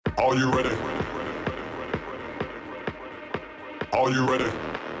Are you ready? Are you ready?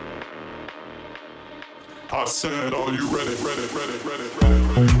 I said, are you ready?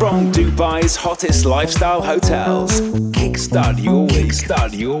 From Dubai's hottest lifestyle hotels, kickstart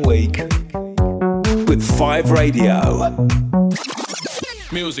your week with 5 Radio.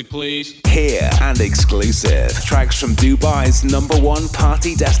 Music, please. Here and exclusive tracks from Dubai's #1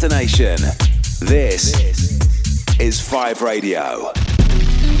 party destination. This is 5 Radio.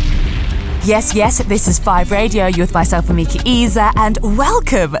 Yes, this is 5 Radio. You're with myself, Amika Isa, and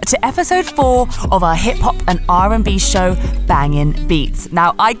welcome to episode 4 of our hip-hop and R&B show, Bangin' Beats.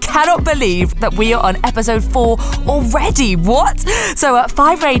 Now, I cannot believe that we are on episode 4 already. What? So,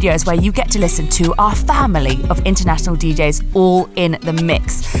 5 Radio is where you get to listen to our family of international DJs all in the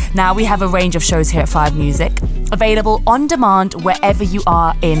mix. Now, we have a range of shows here at 5 Music, available on demand wherever you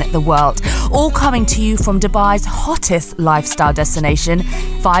are in the world. All coming to you from Dubai's hottest lifestyle destination,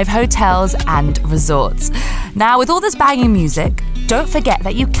 5 hotels and resorts. Now, with all this banging music, don't forget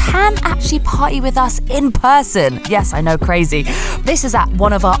that you can actually party with us in person. Yes, I know, crazy. This is at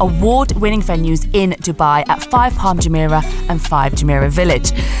one of our award-winning venues in Dubai at 5 Palm Jumeirah and 5 Jumeirah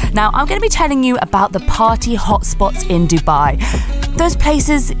Village. Now, I'm going to be telling you about the party hotspots in Dubai. Those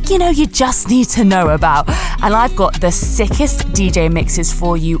places, you just need to know about. And I've got the sickest DJ mixes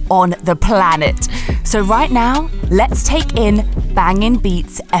for you on the planet. So right now, let's take in Bangin'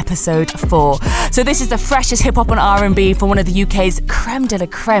 Beats episode 4. So this is the freshest hip-hop and R&B from one of the UK's creme de la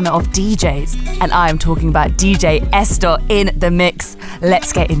creme of DJs. And I am talking about DJ Estor in the mix.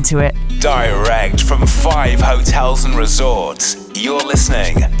 Let's get into it. Direct from 5 hotels and resorts, you're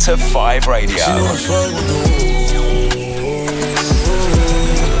listening to 5 Radio.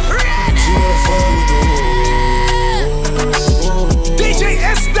 DJ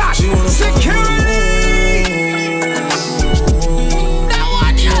S-Dot, security! That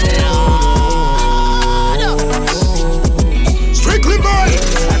one you know. Strictly vibes!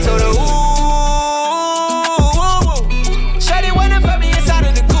 I told her, ooh, shawty wanna fuck me inside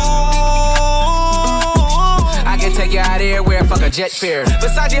of the cool. I can take you out of here, wear fuck a jet fare.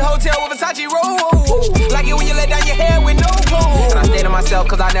 Versace hotel with Versace roll. Like it when you let down your hair with no clothes. And I stay to myself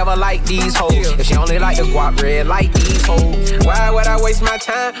cause I never like these hoes. If she only like the guap red like these hoes, why would I waste my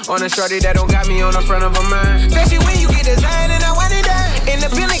time on a shorty that don't got me on the front of her mind? Especially when you get designed and I want it done. And the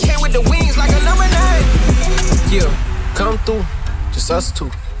building came with the wings like a number 9. Yeah, come through, just us two.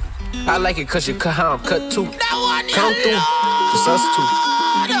 I like it cause you cut how I'm cut too. Come through, just us two.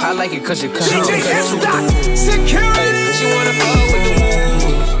 I like it cause you cut how I'm cut too. Security! She wanna fuck with the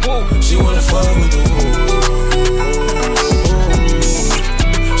woo. She wanna fuck with the woo.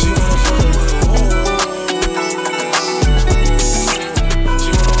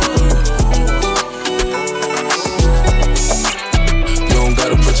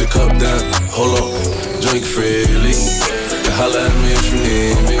 Cup down, hold up, drink freely. And holla at me if you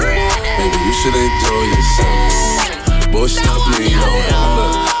need me. Baby, you should enjoy yourself. Boy, stop me, look.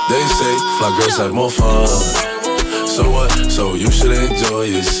 They say fly girls have more fun. So what? So you should enjoy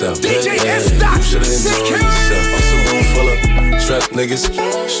yourself. DJ you should enjoy yourself. I'm so room full of trap niggas,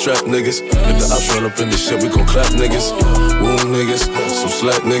 strap niggas. If the ops run up in this shit, we gon' clap niggas. Wound niggas, some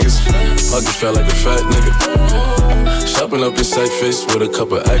slap niggas. Pocket felt like a fat nigga. Shopping up in Cypress with a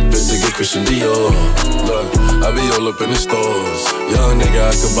couple actors to get Christian Dior. Look, I be all up in the stores. Young nigga,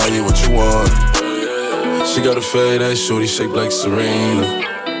 I can buy you what you want. She got a fade ass shorty shaped like Serena.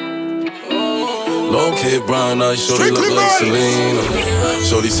 Long hair, brown eyes, shorty look like Selena.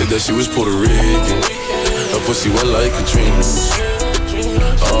 Shorty said that she was Puerto Rican. Her pussy wet like Katrina.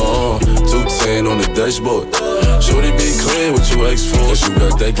 Oh, 210 on the dashboard. Shorty be clear what you ask for. Cause you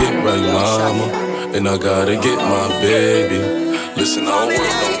got that get right, mama. And I gotta get my baby. Listen, I don't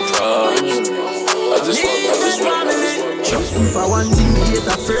want no problems. I just want. If I want to get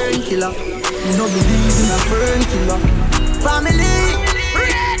a friend killer, you don't believe in a friend killer. Family,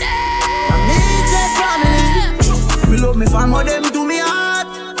 family. We love me fam, all them to me heart.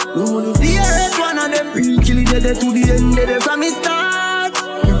 We wanna be a red one of them. Real killy dead to the end, dead from me start.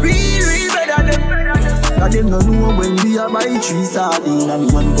 Real better them. Cause them no know when we a buy 3 sardines and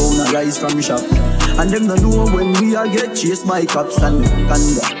 1 pound of rice from the shop. And them no know when we a get chased by cops and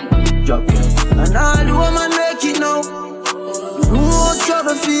conga drop. And all the woman make it now. You know how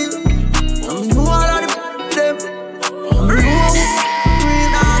trouble feel. And you know all of them. And you know we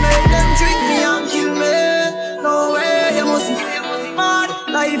now make them trick me and kill me. No way, you must be mad.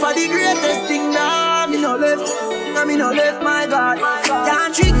 Life are the greatest thing now. Me no left, my God.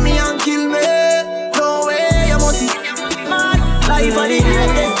 Can't trick me and kill me. No way, you must be mad. Life are the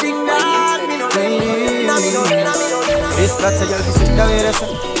greatest thing now. Me no left. This that's a girl who sit down here.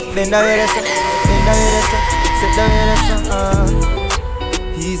 Bend away the sun, bend away the sun, sit down with the sun.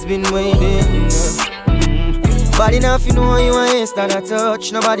 He's been waiting. Nobody now fi know you a ace that a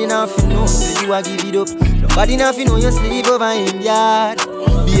touch. Nobody now fi know so you a give it up. Nobody now fi know you sleep over him yard.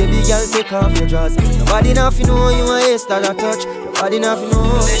 Baby girl take off your drawers. Nobody now fi know you a ace that a touch. Nobody now fi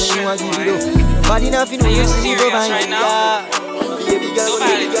know so you a give it up. Nobody now fi know you sleep over him yard. Baby girl,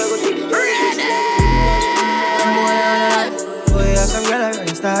 baby girl, baby girl. Boy, some girl I run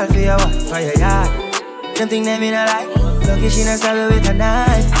style for your wife, for your yard. Them think them in a lie. Lucky she not stab with a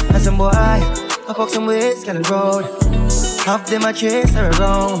knife. And some boy I fuck some ways, can road. Half them a chase her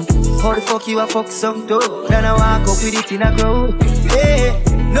around. How the fuck you a fuck some dope? Then I walk up with it in a crowd. Hey,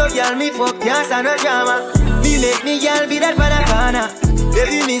 no girl me fuck, can't stand no drama. Me make me girl be that for the corner.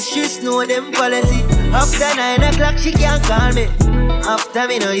 Baby miss, she know them policy. After 9 o'clock she can't call me. After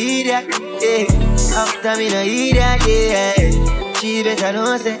me no hear that, yeah. After me no hear that, yeah. She better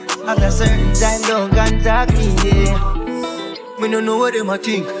know say, after certain time don't contact me, yeah. Me no know what them a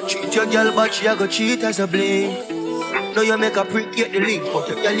think. Treat your girl but she a go cheat as a blame. Now you make a prick get the link. But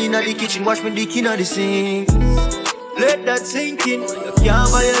your girl inna the kitchen wash me dick inna the sink. Let that sink in. You can't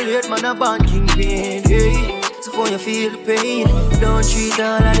violate man a band king pain, hey. So for you feel the pain, don't treat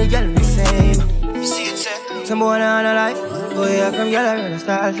all of the girl the same. You see it say? Some boy on a life. Boy you from girl I run a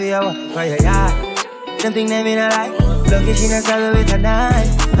style for your wife, for your yard. Them think them in a lie. Lucky she not stab with a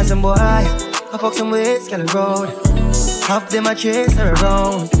knife. And some boy I fuck some ways, can road. Half them a chase her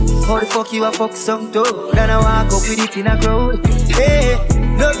around. How the fuck you a fuck some dope? Then I walk up with it in a crowd. Hey,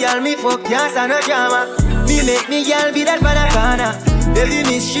 no girl me fuck, can't stand no drama. Me make me girl be that for the corner. Baby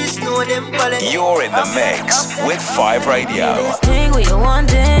miss, she know them policy. You're in the mix with 5 Radio. This thing we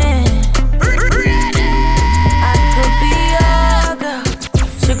wanting. I could be your girl,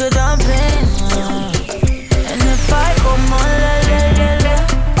 sugar dumpling. And if I come on, la la la la,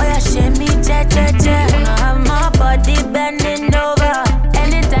 oh yeah, shake me, cha cha cha. Wanna have my body bending over,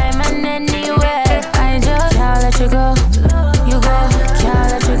 anytime and anywhere. I just can't let you go, you go, can't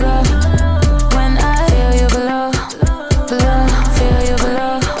let you go. When I feel you below, below, feel you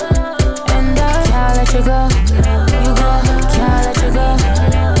below, and I can't let you go, you go, can't let you go.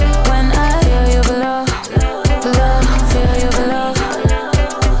 When I feel you below, below, feel you below.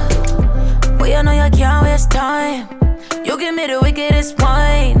 Well, you know you can't waste time. You give me the wickedest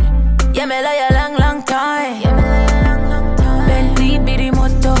wine. Yeah, me like a long, long time. Bentley, bitty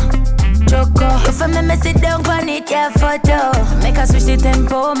moto, choco. If I me sit down on it, yeah, photo. Make us switch the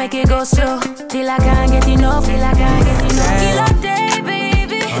tempo, make it go slow. Till I can't get enough, till I can't get enough. Kill a day,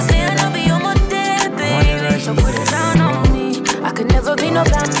 baby. Say I know be on my day, baby. So put it down on me. I could never be no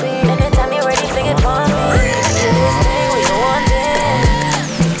plan B. Anytime you're ready, sing it for me. This thing we don't want it.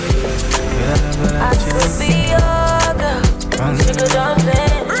 I could be your girl, sugar dumpling.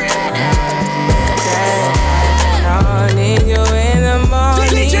 I need you in the morning.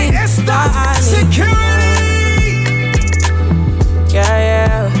 DJ Esther, security. Yeah,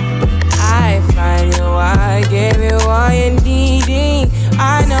 yeah. I find you, I give you all you needing.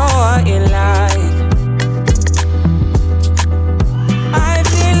 I know what you like. I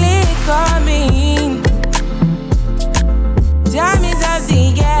feel it coming. Time is of the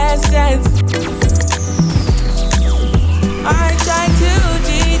essence. I try to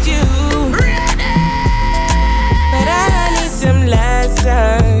teach you, but I need some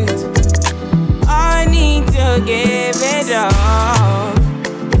lessons. I need to give it all.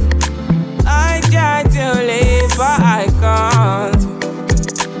 I try to live, but I can't.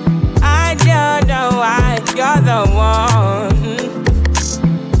 I don't know why you're the one.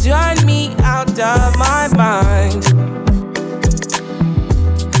 Turn me out of my mind.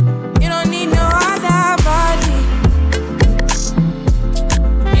 You don't need no other body.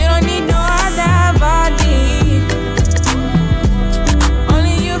 You don't need no other body.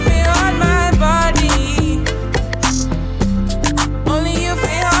 Only you feel on my body. Only you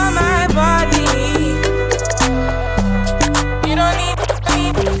feel on my body. You don't need.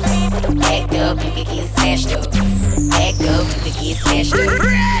 Act up, you can get smashed up. Act up, you can get smashed up.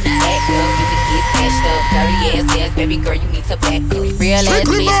 Act up, you can get smashed up. Dirty ass ass, baby girl, you need to back up. Real ass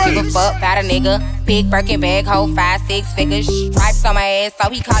bitch, give a fuck about a nigga. Big Birkin bag, hold 5-6 figures. Stripes on my ass, so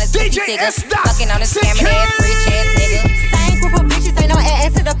he call his pussy nigga. Sucking on his scamming ass, rich ass nigga. Same group of bitches, ain't no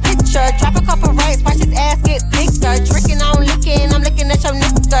ass to the picture. Drop a couple rights, watch his ass get bigger. Drinking on licking, I'm looking at your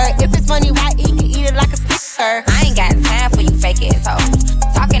nigga. If it's money right, he can eat it like a sticker. I ain't got time for you fake ass hoes.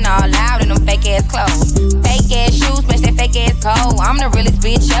 Talking all loud in them fake ass clothes. Fake ass shoes, match that fake ass coat. I'm the realest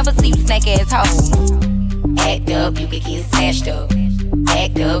bitch ever see you snake ass hoe. Act up, you can get smashed up.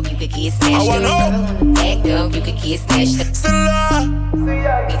 Act up, you could get smashed up. Act up, you could get smashed up.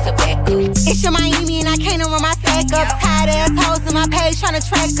 Be tobacco. It's your Miami and I can't run my sack up. Tired ass hoes in my page tryna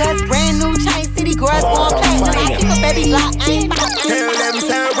track us. Brand new chain city girls going platinum. I keep a baby block, I ain't about to. Tell them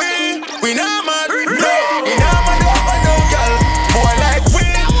say we not mad, no. We not mad over no girl. Boy like we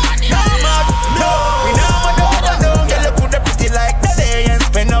not mad, no. We not mad over no girl. You coulda pretty like Daddy and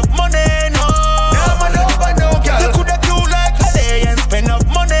spend up money, no. Not mad over no girl. You coulda cute like Daddy and spend up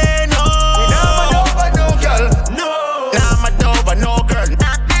money, no. We not mad over no girl, no. Not mad over no girl.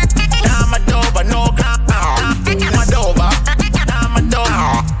 Not mad over no girl. Mad over. Not mad over.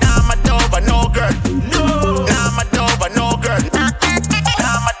 Not mad over no girl, no. Not mad over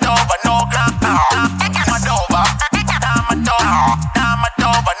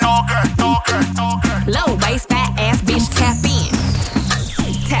no girl. Low waist, fat ass bitch, tap in.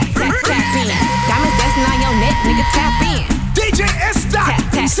 Tap, tap, tap in. Diamonds dancing on your neck, nigga, tap in. DJ S-Dot, tap,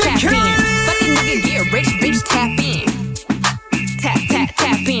 tap, security. Tap in. Fucking nigga, get rich, bitch, tap in. Tap, tap,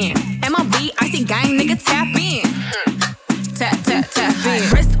 tap in. MLB, icy gang, nigga, tap in. Tap, tap, tap in.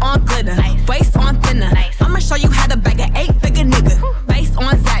 Wrist on glitter, waist on thinner. I'ma show you how to bag an 8-figure nigga. Face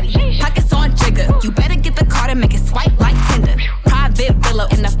on zaddy, pockets on jigger. You better get the card and make it swipe like Tinder. Private villa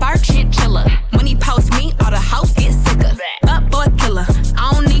in the fur chinchilla. When he post me, all the house get sicker. Up boy killer,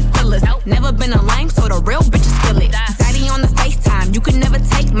 I don't need fillers. Never been a lame, so the real bitches feel it. Zaddy on the FaceTime, you can never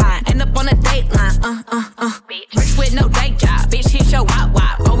take mine. End up on a dateline, Rich with no day job, bitch hit your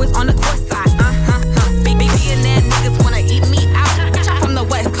wop. Always on the court side, Billionaire niggas wanna eat me out. Bitch, I'm from the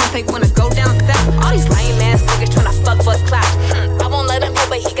West Coast, they wanna go down south. All these lame ass niggas tryna fuck for clout. I won't let him go,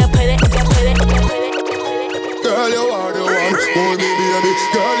 but he can put it. Girl, you are the one, hold me baby.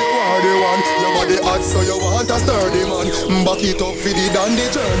 Girl, you are the one. Your body hot, so you want a sturdy man. Back it up for the dandy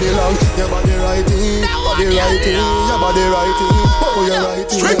journey long. Your body righty, your body righty. Oh, you're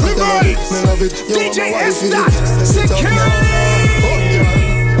righty. Strictly vibes. Me love it. DJ S-Dot, security.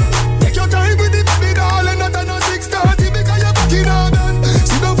 Take your time with the body, darling. Not on a 6:30 because you're back in our band.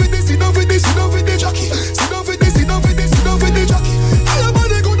 Sit down with this, sit down with this, sit down with the jockey. Sit down with this, sit down with this, sit down with the jockey. Your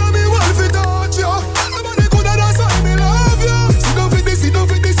body gonna be well fit touch you. Your body gonna that's why me love you. Sit down with this, sit down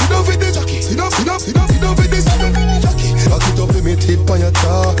with this, sit down with the jockey. Sit down with this, sit down with the jockey. Back it up with me tip on your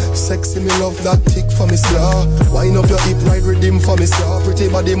jaw. Sexy me love that tick for me slaw. Wind up your hip right rhythm for me slaw. Pretty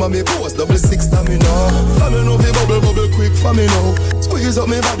body mommy pose 6 stamina. For me know fi bubble quick for me now. Squeeze up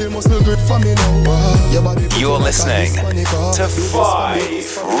me body muscle grip for me now. Your body You're listening to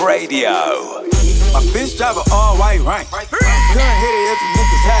 5 Radio. My bitch drive an all-white rank. Couldn't hit it if you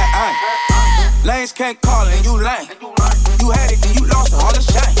niggas had aim. Lanes can't call it and you lame. You had it then you lost all the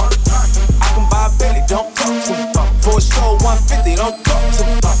shame. I can buy a Bentley, don't talk to me. For a show 150, don't talk to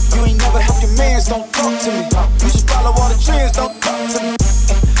me. You ain't never helped your mans, don't talk to me. You should follow all the trends, don't talk to me.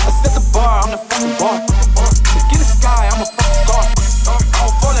 I set the bar, I'm the fucking bar. To get the sky, I'm a fucking star. I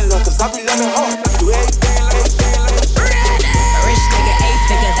don't fall in love cause I be living hard. Do everything like Rich nigga,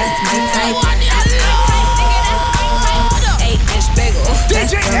 8-figure, that's my type. 8-inch bagel,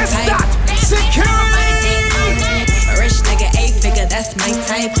 DJ S-Dot, security. Rich nigga, 8-figure, that's my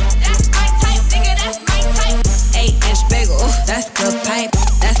type. That's my type, nigga, that's my type. 8-inch bagel, that's the pipe.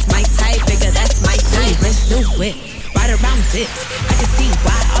 That's my type, nigga, that's my type. Let's do it, right around dips. I can see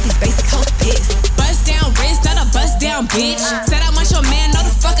why all these basic hoes pissed. Bust down wrist, not a bust down bitch. Said I want your man, no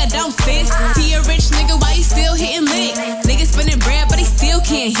the fuck I don't sis. He a rich nigga, why he still hitting licks? Nigga spinning bread, but he still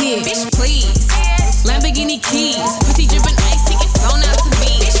can't hit. Bitch, please. Lamborghini keys, pussy dripping ice, he get flown out to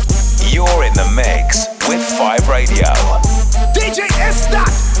me. You're in the mix with 5 Radio. DJ S-Dot,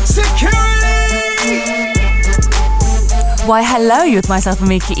 security. Why, hello, you're with myself,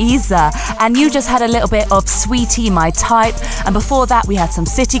 Amika Isa, and you just had a little bit of Sweetie, My Type, and before that we had some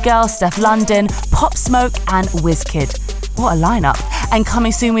City Girls, Steph London, Pop Smoke, and Wizkid. What a lineup. And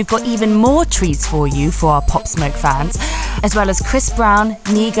coming soon, we've got even more treats for you for our Pop Smoke fans, as well as Chris Brown,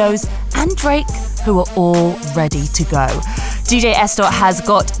 Migos, and Drake, who are all ready to go. DJ S-Dot has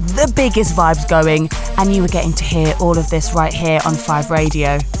got the biggest vibes going, and you are getting to hear all of this right here on 5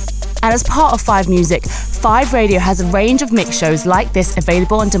 Radio. And as part of 5 Music, 5 Radio has a range of mix shows like this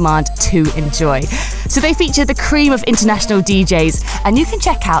available on demand to enjoy. So they feature the cream of international DJs, and you can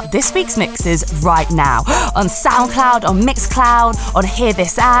check out this week's mixes right now on SoundCloud, on Mixcloud, on Hear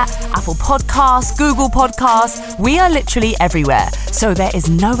This At, Apple Podcasts, Google Podcasts. We are literally everywhere, so there is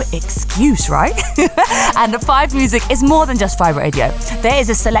no excuse, right? And the 5 Music is more than just 5 Radio. There is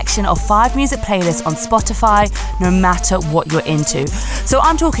a selection of 5 Music playlists on Spotify, no matter what you're into. So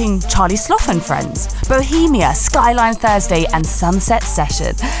I'm talking Charlie Sloth and Friends, Bohemia, Skyline Thursday, and Sunset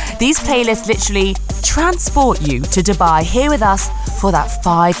Session. These playlists literally transport you to Dubai here with us for that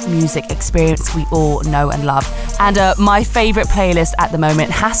 5 music experience we all know and love. And my favourite playlist at the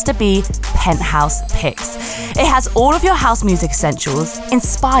moment has to be Penthouse Picks. It has all of your house music essentials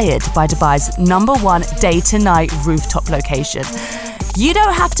inspired by Dubai's #1 day-to-night rooftop location. You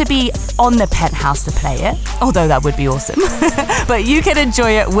don't have to be on the penthouse to play it, although that would be awesome. But you can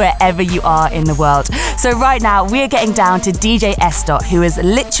enjoy it wherever you are in the world. So right now, we're getting down to DJ S. who is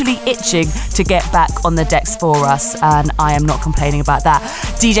literally itching to get back on the decks for us, and I am not complaining about that.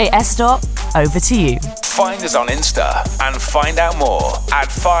 DJ S. over to you. Find us on Insta and find out more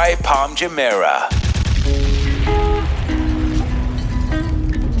at 5 Palm Jumeirah.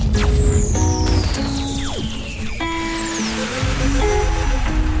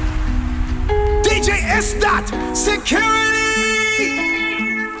 DJ S. Security!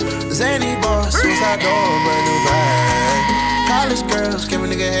 Zany boss, suicide door, brand new bag. College girls, give a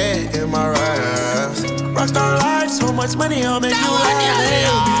nigga head in my raps. Rockstar life, so much money, I'll make you laugh. Hey,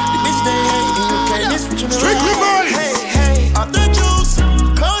 the bitch they hate, and you can't miss what you know. Strictly Vibes! Hey, hey, off the juice,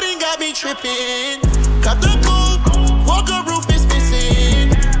 clothing got me tripping. Cut the coupe, Walker roof is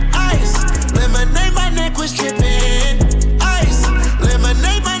missing. Ice, lemonade, my neck was tripping. Ice,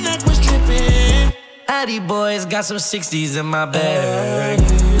 lemonade, my neck was tripping. Addy boys got some 60s in my bag.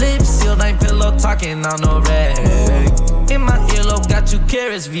 Lips sealed, ain't pillow talking on no rag. In my earlobe, got 2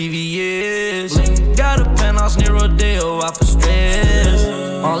 carats, VVS. Got a penthouse near Rodeo, off of stress.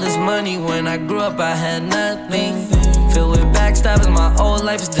 All this money, when I grew up, I had nothing. Filled with backstabbing, my whole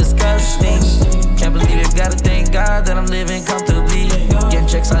life is disgusting. Can't believe it, gotta thank God that I'm living comfortably. Getting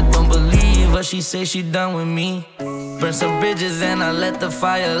checks, I don't believe, but she say she done with me. Burn some bridges and I let the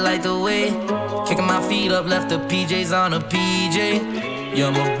fire light the way. Kicking my feet up, left the PJs on a PJ. Yeah,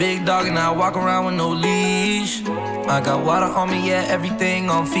 I'm a big dog and I walk around with no leash. I got water on me, yeah, everything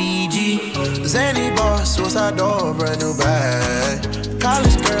on Fiji. Zany boss, suicide door, brand new bag.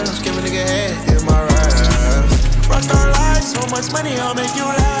 College girls, give a nigga head in my raps. Rockstar life, so much money, I'll make you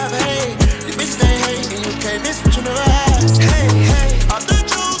laugh. Hey, the bitch they hate, and you can't miss what you never had. Hey, hey, off the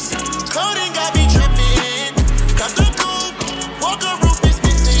juice, clothing got me tripping. Cut the coupe, Walker roof is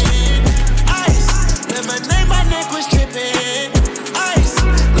missing. Ice, lemonade, my neck was tripping. Ice,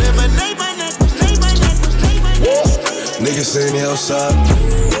 lemonade, my neck was tripping. Niggas saying they outside.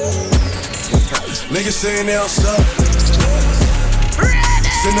 Niggas saying they outside.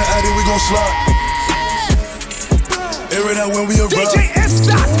 Send the addy, we gon' slide. Air it out when we arrive. DJ S.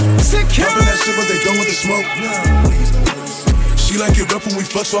 Security! Poppin' that shit, but they done with the smoke. She like it rough when we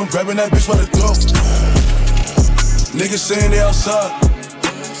fuck, so I'm grabbing that bitch by the throat. Niggas saying they outside.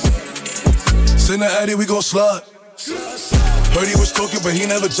 Send the addy, we gon' slide. Heard he was talking, but he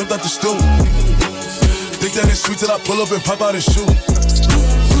never jumped out the stool. Think that it's sweet till I pull up and pop out his shoe.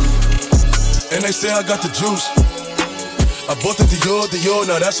 And they say I got the juice. I bought the Dior,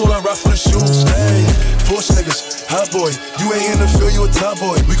 now that's all I rock for the shoes. Hey, Porsche niggas, hot boy, you ain't in the field, you a top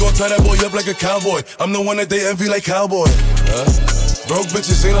boy. We gon' tie that boy up like a cowboy. I'm the one that they envy like cowboy. Broke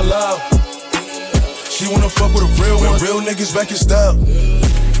bitches ain't allowed. She wanna fuck with a real one. Real niggas back in style.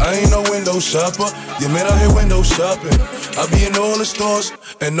 I ain't no window shopper. You man out here window shopping. I be in all the stores,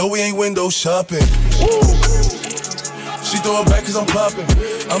 and no, we ain't window shopping. She throw it back cause I'm popping.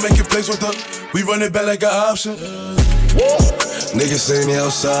 I make it plays with her. We run it back like an option. Niggas saying they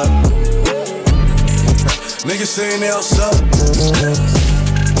outside. Niggas saying they outside.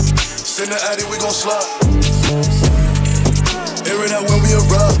 Send the addy, we gon' slide. Air it out when we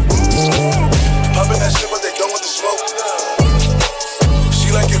arrive. Poppin' that shit, but they done with the smoke.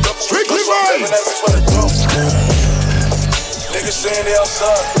 She like it rough. Strictly Vibes! Niggas saying they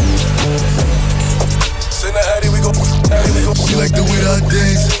outside. Send the addy, we gon' She like the way that I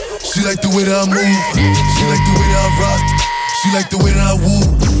dance. She like the way that I move. She like the way that I rock. She like the way that I woo.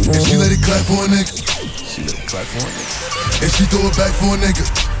 And she let it clap for a nigga. She let it clap for a nigga. And she throw it back for a nigga.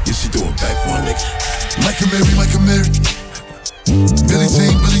 Yeah, she throw it back for a nigga. Michael Mary. Billie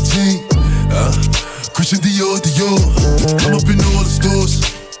Jean. Christian Dior. I'm up in all the stores.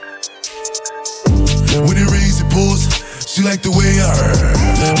 When it rains, it pours. She like the way I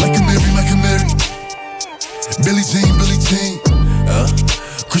Michael Mary. Billie Jean.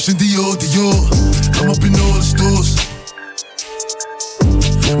 Christian Dior. I'm up in all the stores.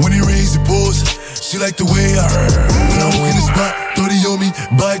 When it rains, it pours. She like the way I When I walk in the spot, 30 on me.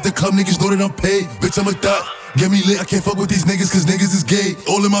 Buy at the club, niggas know that I'm paid. Bitch, I'm a thot. Get me lit, I can't fuck with these niggas cause niggas is gay.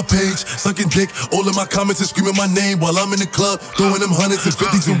 All in my page, sucking dick. All in my comments and screaming my name while I'm in the club, throwing them hundreds and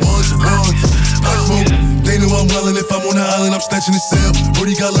fifties and ones. I smoke, they know I'm wildin'. If I'm on the island, I'm snatching the cell.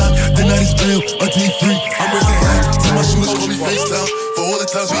 Brody got locked, the night is real. Until he free, I'm raising hell. Tell my shooters call me FaceTime. For all the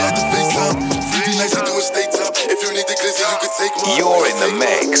times we had to FaceTime. 50 nights I You're in the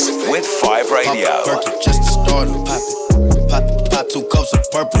mix with 5 Radio. Pop it, just to start it. Pop 2 cups of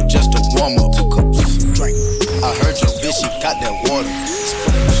purple just to warm up. 2 cups, drink. I heard your bitch, she got that water.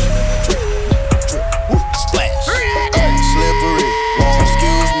 Splash, drip, drip, splash. Slippery,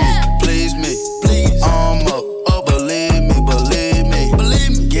 excuse me, please me. I'm up, believe me.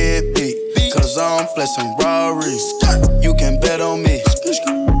 Get beat, cause I'm flexing Rarries. You can bet on me.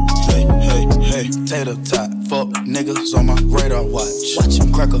 Hey, tater tot, fuck niggas on my radar watch.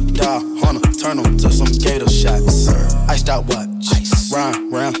 Crocodile hunter, turn them to some gator shots. Iced out watch, ride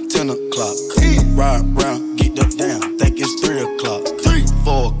round 10 o'clock. Ride round, get the down, think it's 3 o'clock.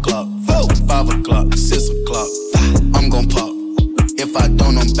 4 o'clock, 5 o'clock, 6 o'clock. I'm gon' pop. If I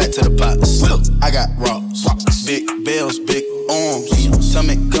don't, I'm back to the pots. I got rocks, big bells, big arms,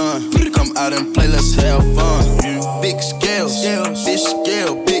 stomach gun. Come out and play, let's have fun. Big scales, fish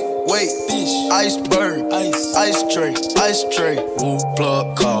scale, big weight, iceberg, ice tray,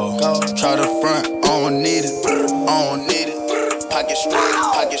 plug call. Try the front, I don't need it, Pocket strong.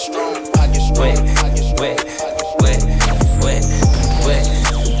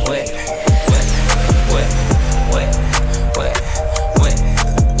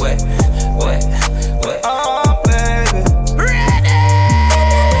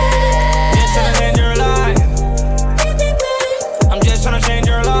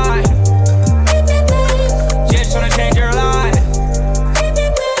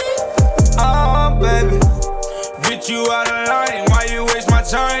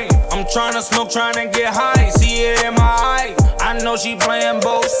 Tryna smoke, tryna get high, see it in my eye. I know she playing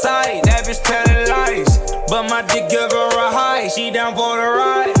both sides, that bitch telling lies. But my dick give her a high, she down for the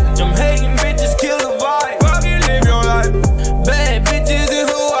ride. Them hating bitches kill the vibe, fuck you, live your life. Bad bitches in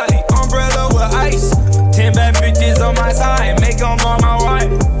Hawaii, umbrella with ice. 10 bad bitches on my side, make them all my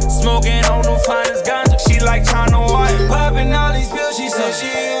wife. Smoking on the finest ganja, she like China White. Popping all these pills, she said she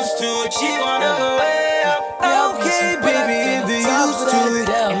used to it, she wanna go way up. Okay, baby, if you used to it.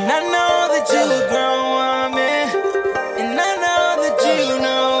 And I know that you a grown woman, and I know that you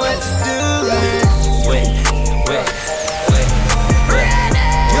know what to do. Wait.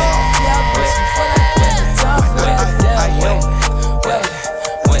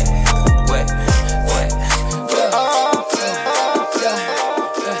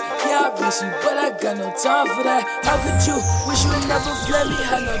 Yeah, I miss you, but I got no time for that. How could you wish you would never fled me?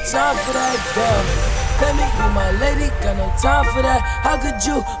 Had no time for that, girl. Let me be my lady, got no time for that. How could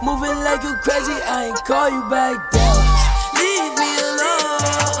you moving like you crazy? I ain't call you back down. Leave me alone.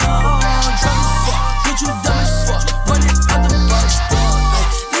 Drunk as fuck, get you dumb as fuck. Running out the bus down.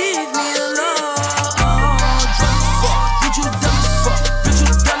 Leave me alone. Drunk as fuck, get you dumb as fuck. Bitch,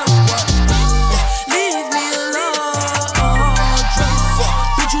 you gonna what? Leave me alone. Drunk as fuck,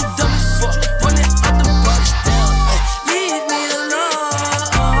 get you dumb as fuck. Running out the bus down. Leave me alone.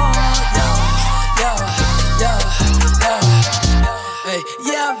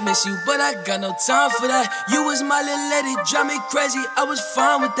 Yeah, I miss you, but I got no time for that. You was my little lady, drive me crazy. I was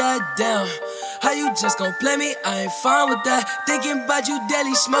fine with that, damn. How you just gon' play me? I ain't fine with that. Thinking about you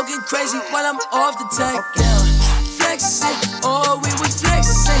daily, smoking crazy while I'm off the tech, down. Flexing, oh, we was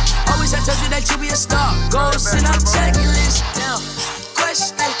flexing. Always I told you that you be a star. Go send out checklist, down.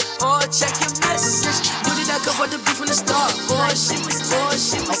 Question, or check your message. You did not come for the beef from the start. Boy, she was.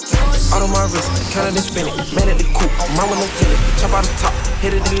 Out of my wrist, counted and spin it. Made it the coupe, mine wanna kill it. Chop out the top,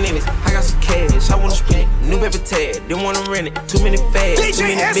 hit it the limits. I got some cash, I wanna spin it. New paper tag, didn't wanna rent it. Too many fads, too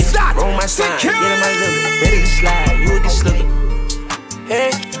many bitches. Roll my sign, get in my limit. Ready to slide, you a dislooker.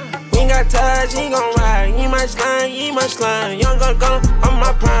 Hey, we ain't got ties, you ain't gon' ride. You ain't my slime, Young gun, I'm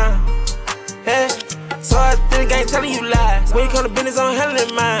my prime. Hey, so I think I ain't telling you lies. When you come to business, I'm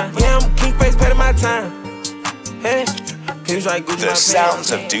handling mine. Yeah, I'm king face, paying my time. Hey. The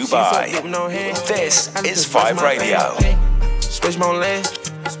sounds of Dubai. This is 5 Radio. Space my own land.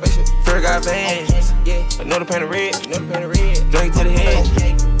 Fair got bands. Another pan of red. Drink to the head.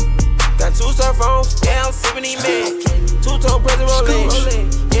 Got 2 cell phones. Yeah, I'm sipping these men. 2-tone present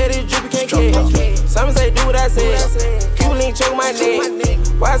Rolex. Yeah, this drippy can't catch. Some say do what I said. People ain't choke my neck.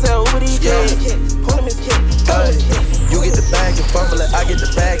 Why I say Uber these days? Pull them in You get the bag and fumble it, I get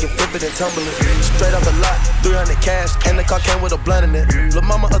the bag and flip it and tumble it. Straight off the lot, 300 cash, and the car came with a blunt in it. Lil'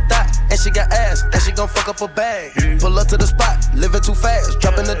 mama a thot, and she got ass, and she gon' fuck up a bag. Pull up to the spot, living too fast,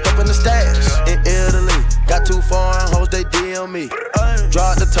 dropping the dope in the stash. In Italy, got 2 foreign hoes, they DM me.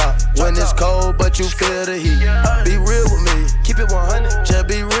 Draw the top, when it's cold, but you feel the heat. Be real with me, keep it 100,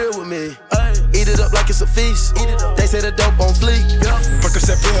 just be real with me. Eat it up like it's a feast, they say the dope on fleek.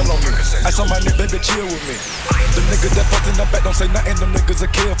 Percocet pill on me, ice on my neck, baby, chill with me. The niggas that fucked in the back don't say nothing, them niggas a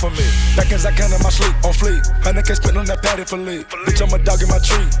kill for me. Back as I can in my sleep, on fleek. 100K spent on that patty for lead. Bitch, I'm a dog in my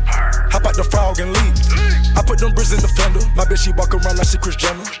tree. Hop out the frog and leave. I put them bricks in the fender. My bitch, she walk around like she Kris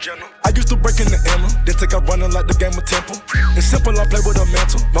Jenner. I used to break in the Emma, then take out running like the game of Temple. It's simple, I play with a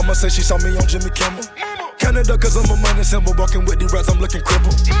mantle. Mama say she saw me on Jimmy Kimmel. Canada, cause I'm a money symbol. Walking with these rats, I'm looking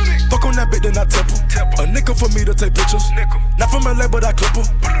crippled. Fuck on that bitch, then I temple. A nickel for me to take pictures. Not from LA, but I clip her.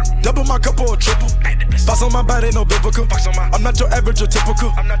 Double my cup or a triple. Box on my body, no biblical. I'm not your average or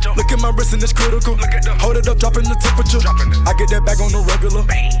typical. Look at my wrist and it's critical. Hold it up, dropping the temperature. I get that bag on the regular.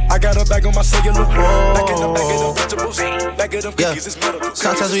 I got a bag on my cellular. Back in the bag of them vegetables. Back of them cookies, it's medical.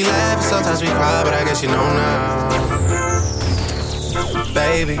 Sometimes we laugh, sometimes we cry, but I guess you know now.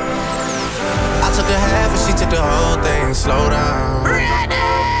 Baby, I took a half and she took the whole thing. Slow down.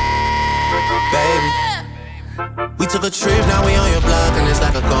 Baby, we took a trip, now we on your block and it's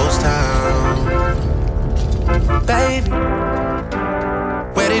like a ghost town. Baby,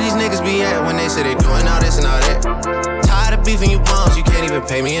 where did these niggas be at when they say they doing all this and all that? Tired of beefing you bums, you can't even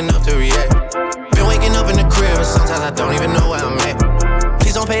pay me enough to react. Been waking up in the crib and sometimes I don't even know where I'm at.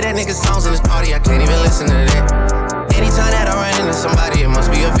 Please don't play that nigga songs in this party, I can't even listen to that. Anytime that I run into somebody, it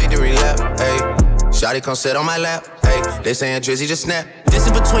must be a victory lap. Hey, shawty come sit on my lap. Hey, they saying Drizzy just snap. This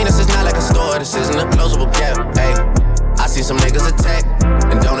in between us is not like a store, this isn't a closable gap. Hey, I see some niggas attack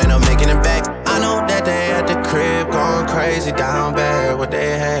and don't end up making it back. I know that they at the crib going crazy down bad. What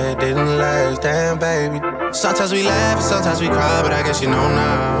they had didn't last, damn baby. Sometimes we laugh and sometimes we cry, but I guess you know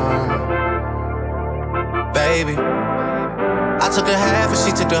now. Baby, I took a half and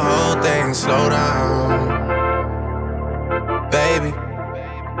she took the whole thing. Slow down. Baby,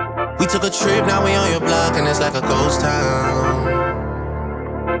 we took a trip, now we on your block and it's like a ghost town.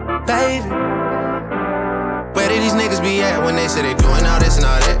 Baby, where did these niggas be at when they say they doing all this and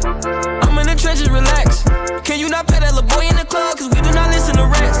all that? I'm in the trenches, relax. Can you not pay that little boy in the club? Cause we do not listen to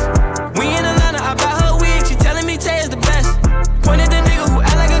rest. We in Atlanta, I buy her wig, she telling me Tay is the best. Pointed the nigga who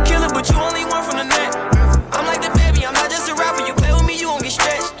act like a killer, but you only one from the net. I'm like the baby, I'm not just a rapper, you play with me, you won't get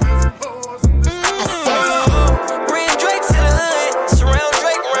stretched.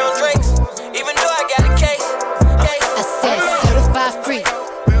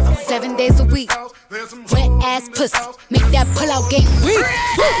 Days a week, wet ass pussy, make that pull out game weak.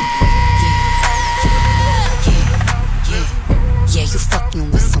 Yeah, you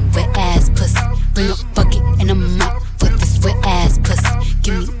fucking with some wet ass pussy. Bring a bucket and a mop for this wet ass pussy.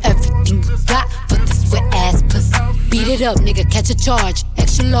 Give me everything you got for this wet ass pussy. Beat it up, nigga, catch a charge.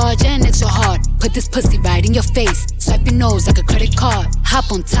 Extra large and extra hard. Put this pussy right in your face. Swipe your nose like a credit card.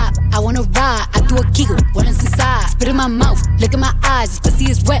 Hop on top, I wanna ride. I do a giggle, what is inside? Spit in my mouth, look in my eyes. This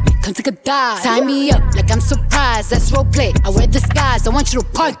pussy is wet, come take a dive. Tie me up like I'm surprised, that's roleplay. I wear disguise, I want you to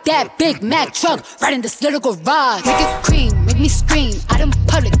park that Big Mac truck right in this little garage. Make it cream, make me scream. Out in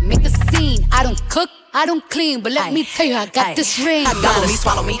public, make a scene. I don't cook, I don't clean, but let me tell you, I got this ring. Gobble me,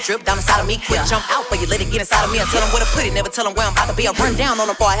 swallow me, drip down inside of me. Quick jump out for you, let it get inside of me. I tell them where to put it, never tell them where I'm about to be. I run down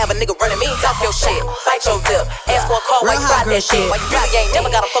on them before I have a nigga running me. Talk your shit, bite your lip, ask for a call while you ride that shit. Why you really ain't never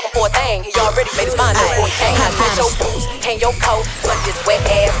got a fucking for a thing. He already made his mind up before he came. Get your boots, hang your coat, but this wet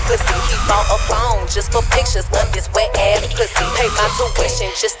ass pussy. He bought a phone just for pictures of this wet ass pussy. Pay my tuition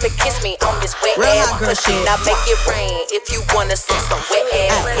just to kiss me on this wet ass pussy. Now make it rain if you wanna see some wet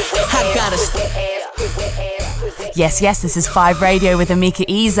ass pussy. I got a Yes, this is 5 Radio with Amika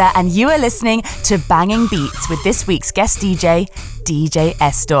Iza, and you are listening to Banging Beats with this week's guest DJ, DJ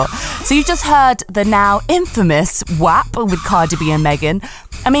Estor. So you just heard the now infamous WAP with Cardi B and Megan.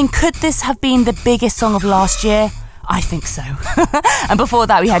 I mean, could this have been the biggest song of last year? I think so. And before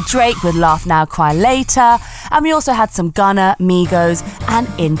that we had Drake with Laugh Now, Cry Later, and we also had some Gunna, Migos and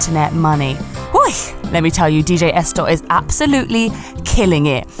Internet Money. Whew, let me tell you, DJ Estor is absolutely killing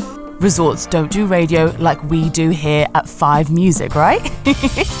it. Resorts don't do radio like we do here at 5 Music, right?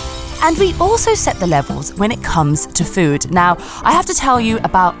 And we also set the levels when it comes to food. Now, I have to tell you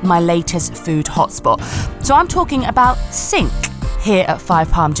about my latest food hotspot. So I'm talking about Sink here at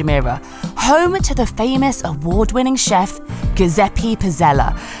 5 Palm Jumeirah, home to the famous award-winning chef Giuseppe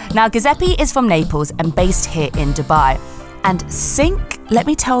Pizzella. Now, Giuseppe is from Naples and based here in Dubai. And Sink, let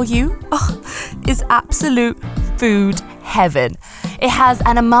me tell you, is absolute food heaven. It has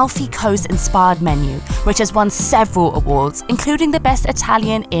an Amalfi Coast-inspired menu, which has won several awards, including the best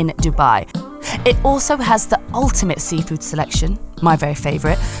Italian in Dubai. It also has the ultimate seafood selection, my very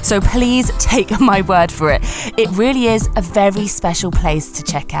favourite, so please take my word for it. It really is a very special place to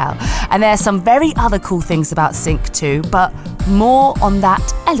check out. And there are some very other cool things about Sink too, but more on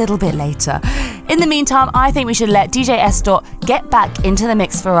that a little bit later. In the meantime, I think we should let DJ S. get back into the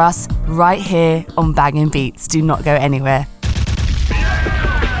mix for us right here on Bangin' Beats. Do not go anywhere.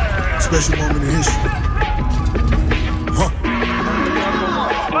 Special moment in history.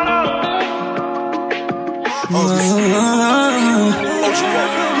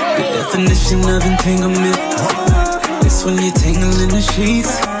 The definition of entanglement. It's when you tangle in the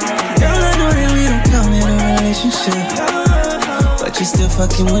sheets. Girl, I know that we don't come in a relationship, but you still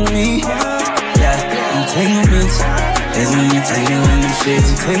fucking with me. Yeah, entanglements is when you tangle in the sheets.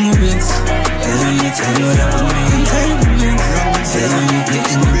 Entanglements is when you tangle up with me. Entanglements is when you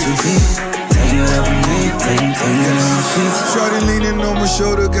getting too deep. Shorty leaning on my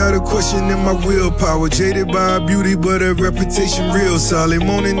shoulder, got a question in my willpower. Jaded by her beauty, but her reputation real solid.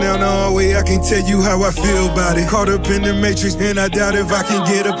 Moaning down the hallway, I can't tell you how I feel about it. Caught up in the matrix, and I doubt if I can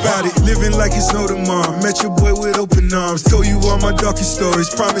get about it. Living like it's no tomorrow. Met your boy with open arms. Told you all my darkest stories.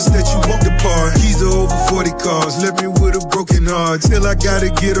 Promised that you won't depart. Keys are over 40 cars. Left me with a broken heart. Still I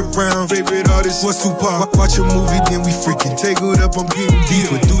gotta get around. Favorite artist was Tupac. Watch a movie, then we freaking tangled up. I'm getting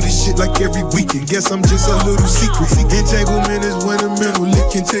deeper. Do this shit like every weekend. Guess I'm just a little secret. Entanglement is when a mental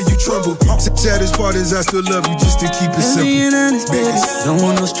lick until you trouble. Saddest part is I still love you just to keep it simple. Being honest, baby, don't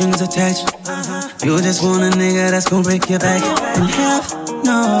want no strings attached. You just want a nigga that's gon' break your back in half.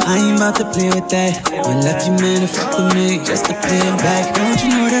 No, I ain't about to play with that. You left your man to fuck with me just to pay him back. Don't you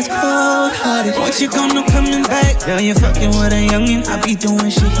know that's cold-hearted? What you gonna coming back? Girl, you fucking with a youngin', I be doing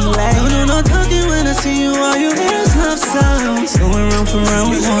shit he like. No talking when I see you, all you hear is love sounds. Going round for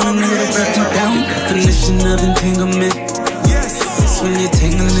round, we want a nigga to break you down. Definition of entanglement. It's when you're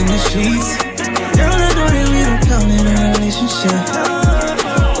tangling in the sheets. Girl, I know that we don't count in a relationship,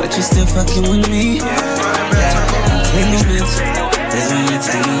 but you still fucking with me. Yeah, entanglements is when you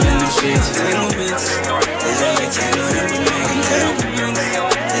tangle in the sheets. Entanglements is when you tangle in the sheets. Entanglements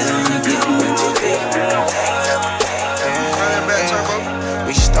is when you get into deep.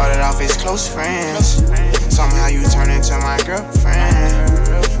 We started off as close friends. Somehow you turned into my girlfriend.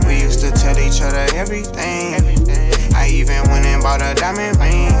 We used to tell each other everything. I even went and bought her diamond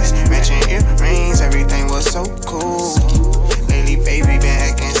rings, matching earrings. Everything was so cool. Lately, baby, been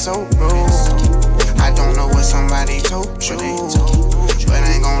acting so rude. I don't know what somebody told you, but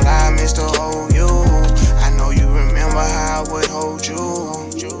I ain't gon' lie, Mr. OU. I know you remember how I would hold you.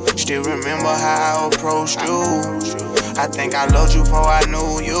 Still remember how I approached you. I think I loved you before I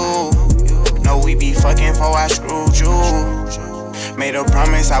knew you. Know we be fucking before I screwed you. Made a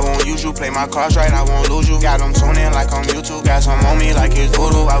promise I won't use you. Play my cards right, I won't lose you. Got them tuning like I'm YouTube. Got some on me like it's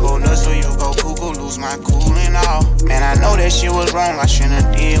voodoo. I go nuts till you go cuckoo. Lose my cool and all. Man, I know that shit was wrong. I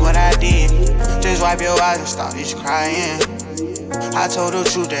shouldn't did what I did. Just wipe your eyes and stop this crying. I told the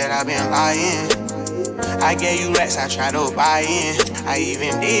truth that I've been lying. I gave you racks, I tried to buy in. I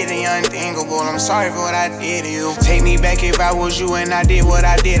even did the unthinkable. I'm sorry for what I did to you. Take me back if I was you and I did what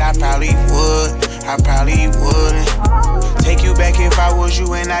I did. I probably would. I probably wouldn't. Take you back if I was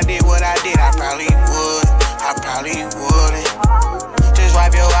you and I did what I did. I probably would. I probably wouldn't. Just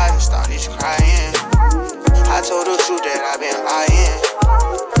wipe your eyes and start this crying. I told the truth that I've been lying.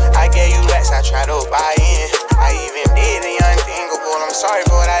 I gave you racks, I tried to buy in. I even did the unthinkable. I'm sorry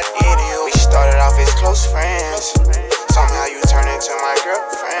for what I did to you. We started off as close friends. Somehow you turned into my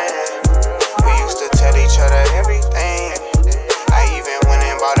girlfriend. We used to tell each other everything. I even went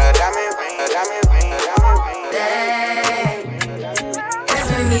and bought a diamond ring. A diamond ring. A diamond ring.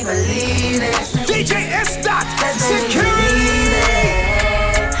 That's when me believe it. DJ S. Security.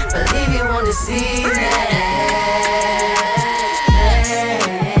 Believe you won't deceive me.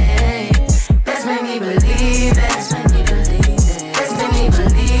 That's when me believe it. That's when me believe it. That's when me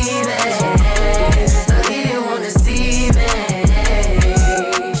believe it. Believe you won't deceive me.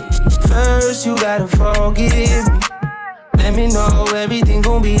 First you gotta forgive me. Let me know everything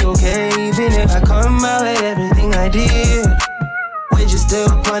gon' be okay. Even if I come out with everything I did, would you still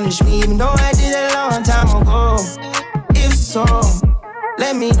punish me even though I did a long time ago? If so,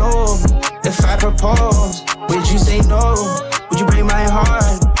 let me know. If I propose, would you say no? Would you break my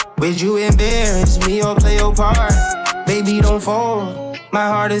heart? Would you embarrass me or play your part? Baby, don't fold, my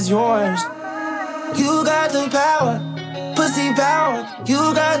heart is yours. You got the power, pussy power.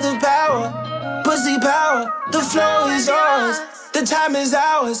 You got the power, pussy power. The flow is yours, the time is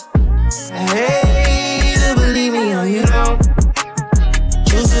ours. Hey, to believe me or you don't.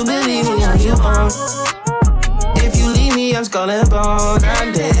 Choose to believe me or you won't. If you leave me, I'm skull and bone.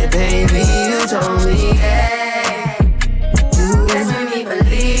 I'm dead, baby, you told me. Hey, that's when me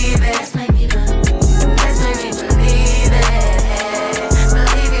believe it. That's when me believe it.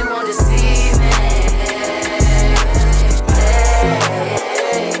 Believe you won't deceive me.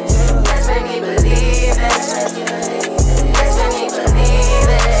 That's when me believe it.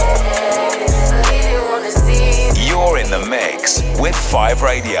 with 5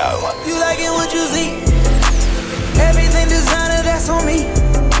 Radio. You like it what you see? Everything designer, that's on me.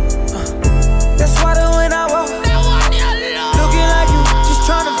 That's why the when I walk, looking like you, just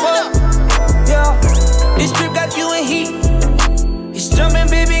tryna fuck. Yeah, this trip got you in heat. It's jumping,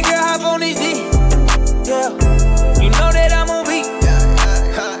 baby girl, hop on this D. Yeah, you know that I'm on beat.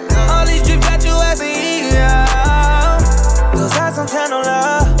 All these trips got you asking heat. Yeah, those eyes some kind of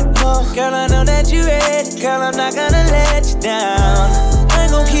love. Girl, I know that you ready. Girl, I'm not gonna let you down. I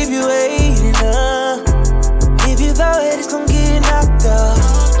ain't gon' keep you waiting up. If you thought it, it's gon' get knocked off.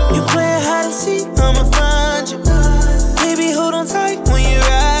 You playing hide and seek, I'ma find you. Baby, hold on tight when you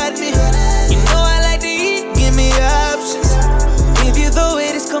ride me. You know I like to eat, give me options. If you throw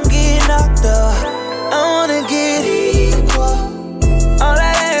it, it's gon' get knocked off. I wanna get equal. All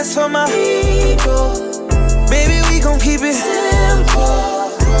that ass for my ego. Baby, we gon' keep it simple.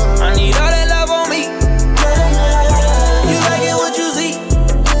 I need all that love on me. You like it what you see.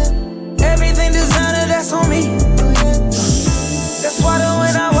 Everything designer, that's on me. That's why the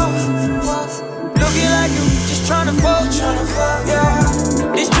when I walk, looking like you, just tryna fuck. Yeah,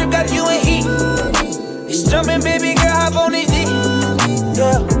 this trip got you in heat. It's jumping, baby girl, hop on this D.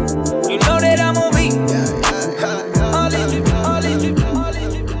 Yeah, you know that I'm on beat. All these trips, all these trips, all these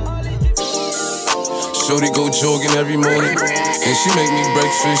trips. Shorty go jogging every morning, and she make me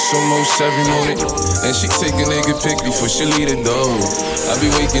breakfast almost every morning. And she take a nigga pic before she leave the door. I be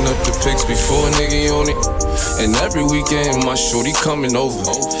waking up the pics before a nigga on it. And every weekend my shorty coming over.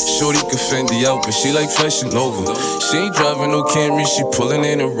 Shorty can Fendi out, but she like Fashion Nova. She ain't driving no Camry, she pulling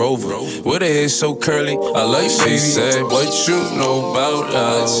in a Rover. With her hair so curly, I like she said, what you know about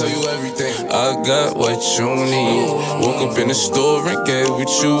us? I tell you everything. I got what you need. Woke up in the store and get what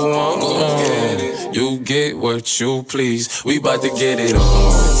you want. You get what you please. We bout to get it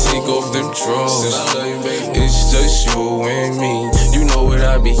on. Take off them drawers. It's just you and me. You know what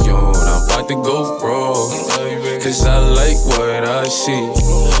I be on. I'm about to go raw. Cause I like what I see.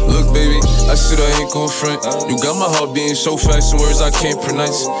 Look, baby, I said I ain't gon' front. You got my heart beating so fast, some words I can't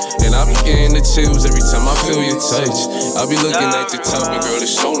pronounce. And I be getting the chills every time I feel your touch. I be looking at the top, and girl,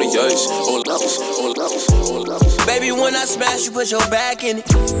 it's only ice. All levels, all levels, all levels. Baby, when I smash, you put your back in it.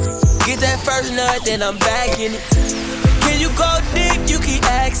 Get that first nut, then I'm back in it. Can you go deep? You keep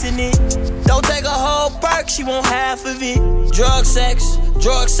asking it. Don't take a whole perk, she want half of it. Drug sex,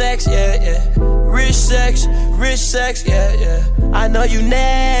 yeah, yeah. Rich sex, yeah, yeah. I know you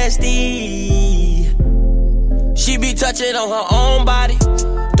nasty. She be touching on her own body.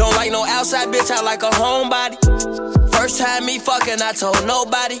 Don't like no outside bitch, I like a homebody. First time me fucking, I told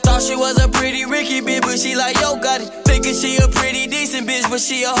nobody. Thought she was a pretty Ricky bitch, but she like Yo Gotti. Thinking she a pretty decent bitch, but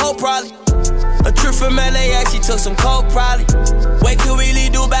she a hoe probably. A trip from LAX, she took some coke probably. Wait till we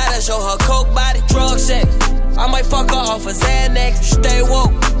leave Dubai to show her coke body. Drug sex, I might fuck her off a Xanax. Stay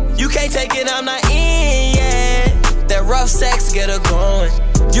woke, you can't take it, I'm not in, yeah. That rough sex get her going.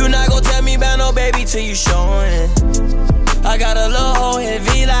 You not gon' tell me about no baby till you showing. I got a little hoe in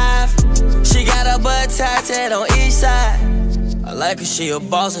V-Live. She got her butt tatted on each side. I like her, she a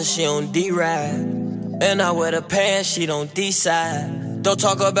boss and she on D-Ride. And I wear the pants, she don't decide. Don't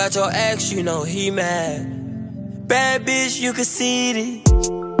talk about your ex, you know he mad. Bad bitch, you can see it.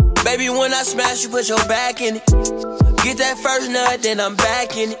 Baby, when I smash, you put your back in it. Get that first nut, then I'm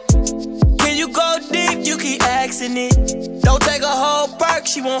back in it. Can you go deep? You keep asking it. Don't take a whole perk,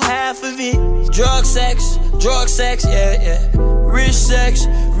 she want half of it. Drug sex, yeah, yeah. Rich sex,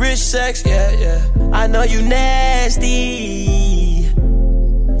 yeah, yeah. I know you nasty.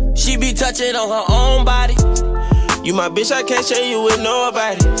 She be touching on her own body. You my bitch, I can't share you with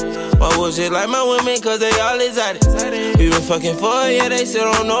nobody. Why was it like my women, cause they all exotic. We been fucking for a year, they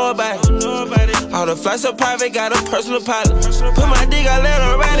still don't know about it. All the flights are private, got a personal pilot. Put my dick, I let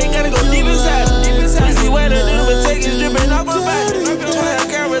her ride it, gotta go deep inside. We see what to do, but take it dripping off my body. 12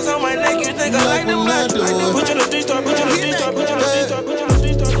 carats on my neck, you think I like them black. Put you on the 3-star, put you on the 3-star, put you on the 3-star, put you on the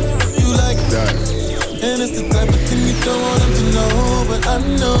 3-star. You like that. And it's the type of thing you don't want them to know. But I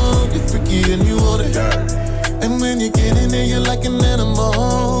know you're freaky and you want it. And when you get in there, you're like an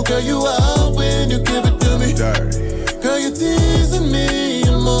animal. Girl, you out when you give it to me. Girl, you're teasing me.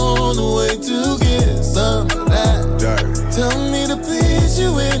 I'm on the way to get some of that. Tell me to please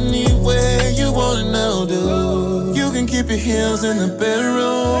you any way you wanna now, dude. You can keep your heels in the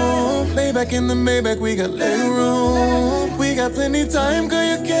bedroom. Lay back in the Maybach, we got leg room. We got plenty time, girl,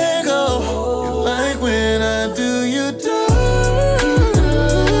 you can't go. Like when I do you dirty.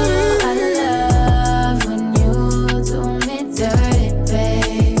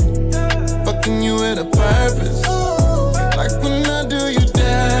 You with a purpose, like when I do you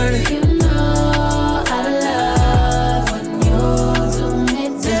dirty. You know I love when you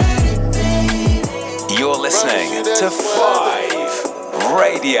to 5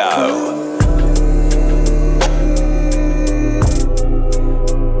 Radio.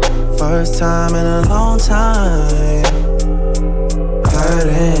 First time in a long time,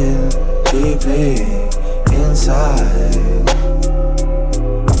 hurting deeply inside.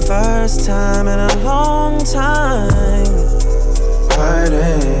 First time in a long time,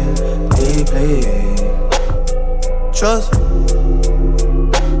 hurting deeply. Trust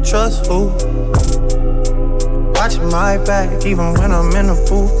who? Watching my back even when I'm in the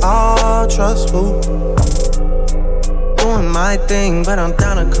booth. Oh, trust who? Doing my thing, but I'm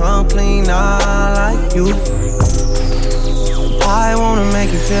down to come clean, not like you. I wanna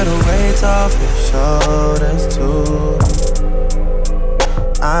make you feel the weight off your shoulders too.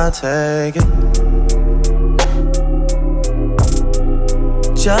 I'll take it.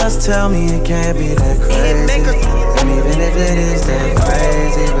 Just tell me it can't be that crazy. And even if it is that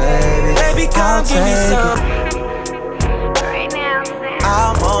crazy, baby, come give me some.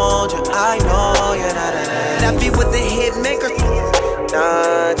 I'll hold you, I know you're not a That be with the hit maker.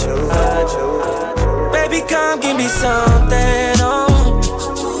 Not you. Baby, come give me something, oh.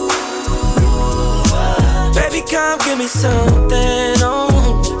 Baby, come give me something, oh.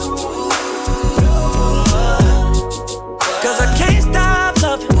 Cause I can't stop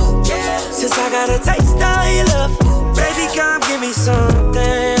loving, since I got a taste of your love. Baby, come give me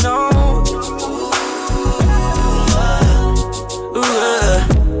something, oh.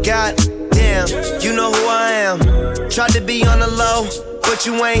 God damn, you know who I am. Tried to be on the low, but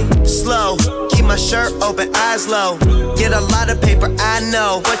you ain't slow. Keep my shirt open, eyes low. Get a lot of paper, I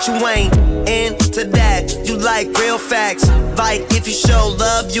know, but you ain't into that. You like real facts. Like if you show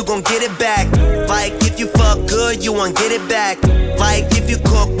love, you gon' get it back. Like if you fuck good, you won't get it back. Like if you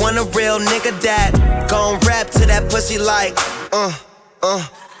cook, want a real nigga that gon' rap to that pussy like,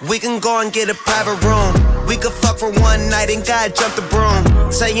 we can go and get a private room. We could fuck for one night and God jump the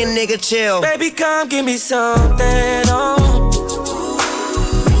broom. Say your nigga chill. Baby, come give me something, oh.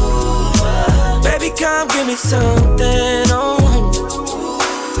 Baby, come give me something, oh.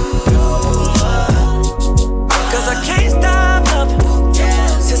 Cause I can't stop loving,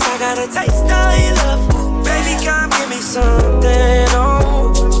 since I got a taste of your love. Baby, come give me something,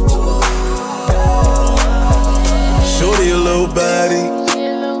 oh. Shorty a little body,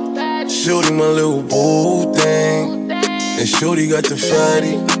 shorty my little boo thing. And shorty got the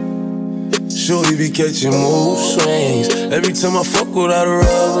fatty, shorty be catching mood swings. Every time I fuck without a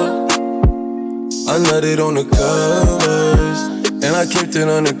rubber, I nutted on the covers, and I kept it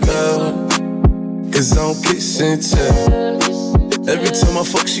undercover, cause I don't kiss and tell. Every time I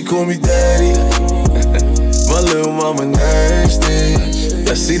fuck, she call me daddy. My little mama nasty.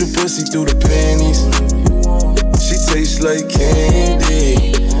 I see the pussy through the panties. She tastes like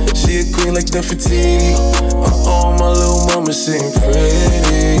candy. She a queen like Nefertiti. My little mama sitting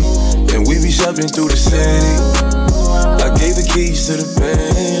pretty, and we be shopping through the city. I gave the keys to the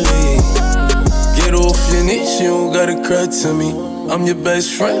Bentley. Get off your niche, you don't gotta cry to me. I'm your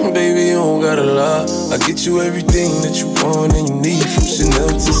best friend, baby, you don't gotta lie. I get you everything that you want and you need, from Chanel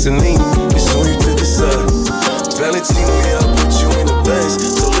to Celine. It's on you to decide. Valentino, yeah, I put you in the best.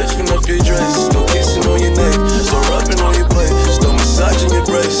 So lifting up your dress, no kissing on your neck, so rubbing on your butt, still massaging your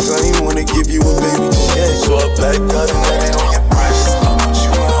breasts. I ain't wanna give you a baby just yet, so I backed out and let it on your breast. I put you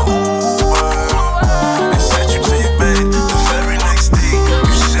in a Uber and sent you to your bed. The very next day,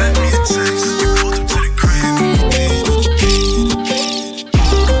 you sent me a text. You pulled up to the crib.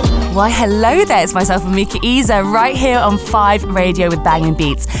 Why, hello there, it's myself and Mika Isa right here on 5 Radio with Bangin'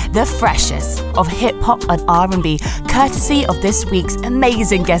 Beats, the freshest of hip-hop and R&B, courtesy of this week's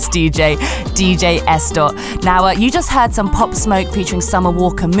amazing guest DJ, DJ S. Now, you just heard some Pop Smoke featuring Summer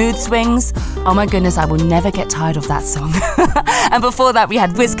Walker, Mood Swings. Oh my goodness, I will never get tired of that song. And before that, we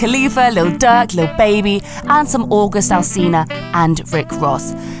had Wiz Khalifa, Lil Durk, Lil Baby, and some August Alsina and Rick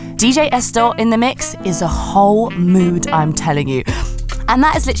Ross. DJ S. in the mix is a whole mood, I'm telling you. And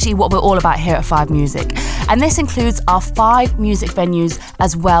that is literally what we're all about here at 5 Music. And this includes our 5 music venues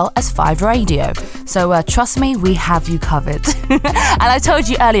as well as 5 Radio. So trust me, we have you covered. And I told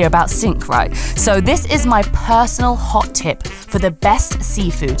you earlier about Sync, right? So this is my personal hot tip for the best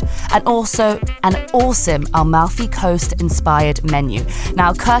seafood and also an awesome Amalfi Coast inspired menu.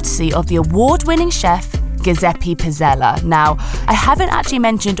 Now, courtesy of the award-winning chef, Giuseppe Pizzella. Now, I haven't actually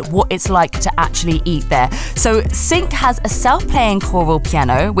mentioned what it's like to actually eat there. So Sync has a self-playing choral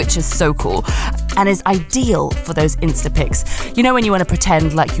piano, which is so cool. and is ideal for those Insta pics. You know when you want to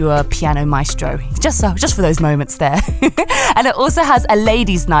pretend like you're a piano maestro, just for those moments there. And it also has a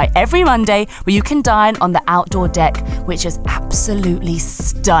ladies' night every Monday where you can dine on the outdoor deck, which is absolutely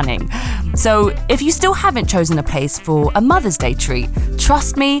stunning. So if you still haven't chosen a place for a Mother's Day treat,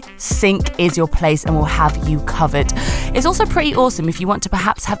 trust me, Sync is your place and will have you covered. It's also pretty awesome if you want to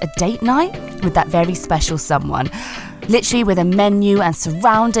perhaps have a date night with that very special someone. Literally with a menu and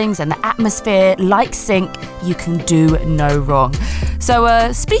surroundings and the atmosphere like Sync, you can do no wrong.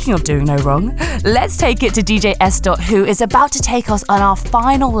 So speaking of doing no wrong, let's take it to DJ S. who is about to take us on our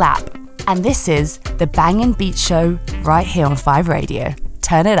final lap. And this is the Bangin' Beats Show right here on 5 Radio.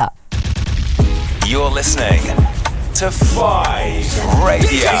 Turn it up. You're listening to 5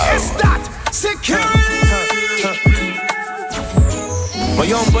 Radio. My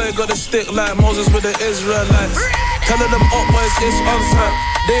young boy got a stick like Moses with the Israelites. Telling them up boys it's on site.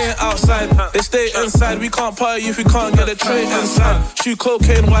 They ain't outside, they stay inside. We can't party if we can't get a tray inside. Shoe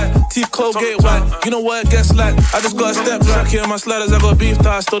cocaine white, teeth Colgate white. You know what it gets like. I just got a step back here in my sliders. I got beef that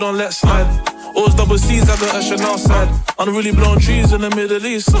I still don't let slide. Always double C's, I got a Chanel side. I'm really blowing trees in the Middle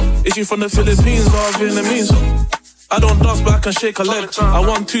East. Is she from the Philippines or Vietnamese? I don't dance but I can shake a leg. I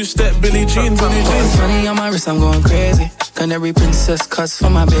want 2-step Billie Jean, Billie Jean. Money on my wrist, I'm going crazy. Canary princess cuts for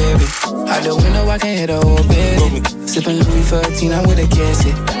my baby. Out the window, I can hit a whole baby. Sipping Louis 13, I'm with a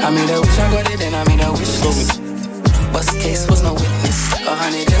cassie. I made a wish, I got it, then I made a wish list. Bust case was no witness.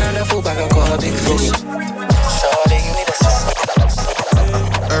 100 in the full bag, I caught a big fish. Shawty, give me the system.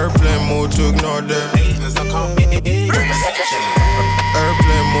 Airplane mode to ignore them.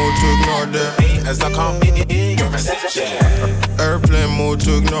 Airplane mode to ignore them. As I come, airplane mode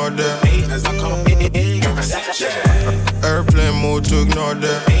to ignore them. As I come, airplane mode to ignore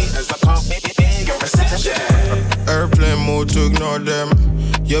them. As I come, airplane mode to ignore them.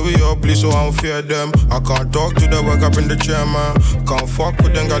 Yeah, we all please, so I don't fear them. I can't talk to them, wake up in the chair, man. Can't fuck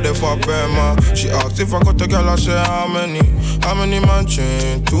with them, got they fuck bad, man. She asked if I got a girl, I say how many? How many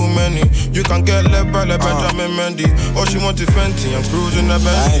mansion? Too many. You can get left by like Benjamin Mendy. All she wants is Fenty, I'm cruising the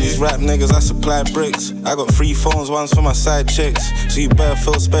Bentley. I ain't these rap niggas, I supply bricks. I got 3 phones, one's for my side chicks. So you better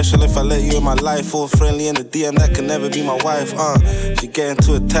feel special if I let you in my life. Or friendly in the DM, that can never be my wife, She getting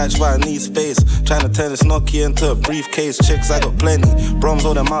too attached, but I need space. Trying to turn this Nokia into a briefcase. Chicks, I got plenty. Broms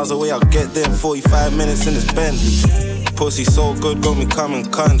all the miles away, I'll get there in 45 minutes in this Bentley. Pussy so good, got me coming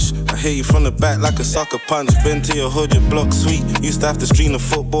cunch. I hit you from the back like a sucker punch. Been to your hood, your block sweet. Used to have to stream the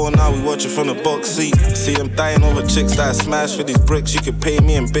football, now we watch it from the box seat. See them dying over chicks that I smash for these bricks. You can pay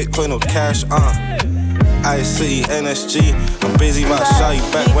me in Bitcoin or cash, IC, NSG. I'm busy about to shout you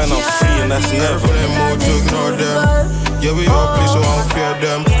back when I'm free, and that's never. Airplane mode to ignore them. Yeah, we all please, so I don't fear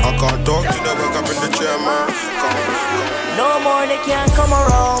them. I can't talk to them, wake up in the chair, man. No more, they can't come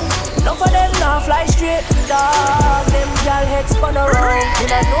around. Enough of them now fly straight, dog. Them gal heads spun around. You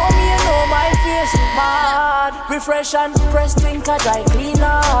don't know me, you know my face, mad. Refresh and press, think I dry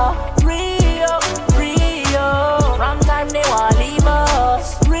cleaner. Rio, from time they want leave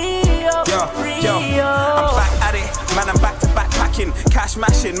us. Rio, I'm back at it, man, I'm back to back packing. Cash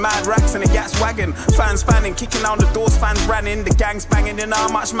mashing, mad racks in a gas wagon. Fans fanning, kicking down the doors, fans running. The gang's banging, you know how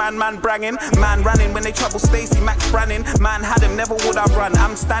much man bragging. Man running when they trouble Stacy, Max Branning. Man had him, never would I run,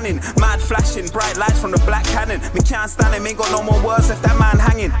 I'm standing. Mad flashing, bright lights from the black cannon. Me can't stand him, ain't got no more words left that man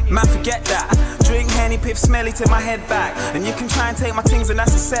hanging. Man forget that, drink Henny, piff smelly, take my head back. And you can try and take my things and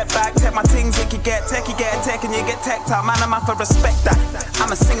that's a setback. Take my things, it can get tech, you get a tech and you get teched out. Man, I'm out for respect that.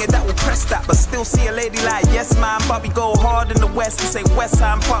 I'm a singer that will press that, but still see a lady like yes man. Bobby go hard in the west and say West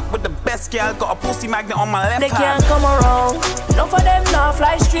Ham fuck with the best girl. Got a pussy magnet on my left they hand. They can't come around. Enough of them now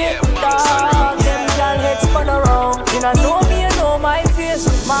fly straight, dog. Them gal heads spun around. You don't know me, you know my face,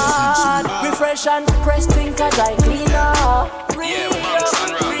 man. Refresh and press, think I dry cleaner. Rio,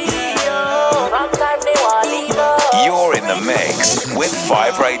 from time they want leave us. You're in the mix with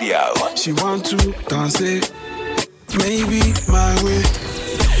 5 Radio. She want to dance it, maybe my way,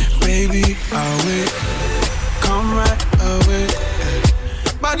 baby I'll wait, come right away.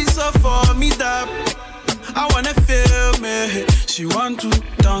 Body so for me that I wanna feel me. She want to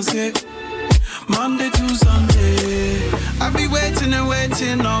dance it, Monday to Sunday. I be waiting and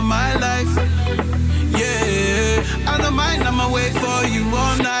waiting all my life. Yeah, I don't mind, I'ma wait for you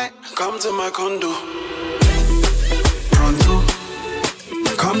all night. Come to my condo, pronto.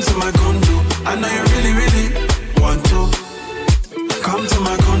 Come to my condo. I know you really, really want to. Come to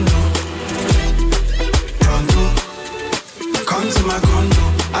my condo, pronto. Come to my condo.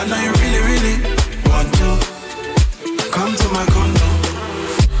 I know you really, really want to. Come to my condo.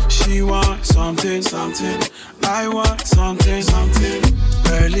 She wants something, something. I want something, something.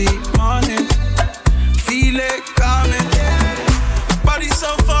 Early morning, feeling coming. Body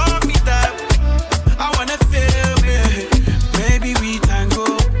so for me that I wanna feel me. Maybe we tango.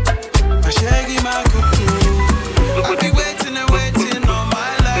 I shaggy my cuckoo. I've been waiting and waiting all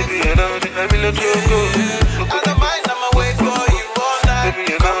my life. Let me let you go. I don't mind, I'ma wait for you all night.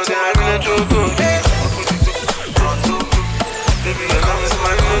 Come to my room.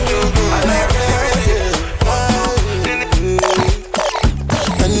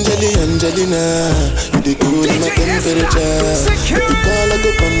 Angelina, you the cool in my temperature. If you call, I go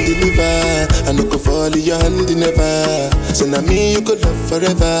come deliver. I no go fall in your hand never. So now me you could love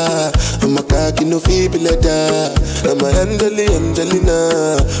forever. I'm a cocky no feeble letter. I'm a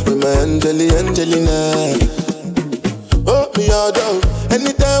Angelina, with my Angelina. Oh me all down.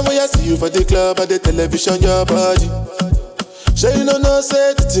 Anytime when I see you for the club or the television, your body. Sure you know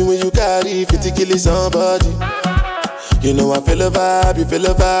say the thing when you carry 50 kill somebody. You know I feel a vibe, you feel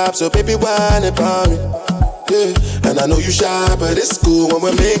a vibe, so baby whine about me. Yeah, and I know you shy, but it's cool when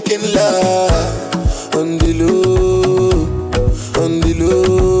we're making love. On the low, on the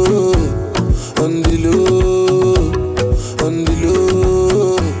low, on the low, on the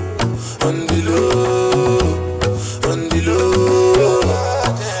low, on the low, on the low,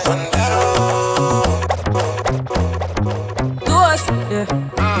 on the low. To us,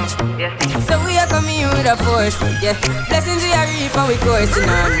 yeah. So we are coming here with a force, yeah. Blessings we are reap and we coursing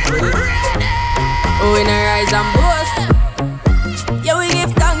on. Oh, we not rise and boast. Yeah, we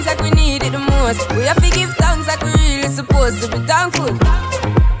give thanks like we need it the most. We have to give thanks like we really supposed to be thankful.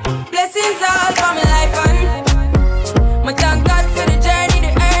 Blessings all for my life and my thank God for the journey,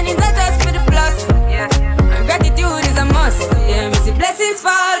 the earnings are just for the plus. Yeah, and gratitude is a must. Yeah, me see blessings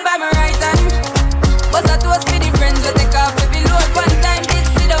fall by my right hand. But I toast for the friends that take off every load. One time did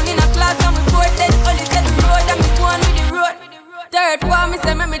sit down in a class and we board then only said the road and we go on with the road. Third form, me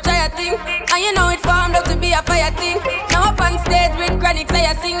say me try a thing. And you know it formed up to be a fire thing. Now up on stage with chronics,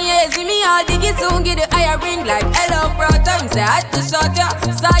 I sing, yeah. See me all diggy soon, get the higher ring. Like hello, brother, me say I had to shut ya.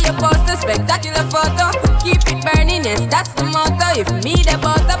 Saw your poster, spectacular photo. Keep it burning, yes, that's the motto. If me the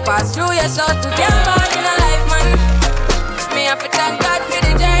butter pass through your shot to get hard in a life, man. Me have to thank God for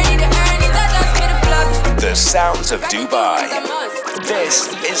the journey, the earnings, I just for the plus. The sounds of Dubai. This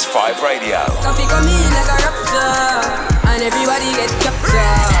is 5 Radio. Coffee come in like a raptor. And everybody get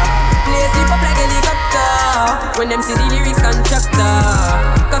captured. Play sleep up like a helicopter. When them see the lyrics constructor.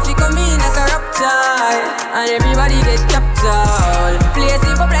 Coffee come in like a raptor. And everybody get captured. Play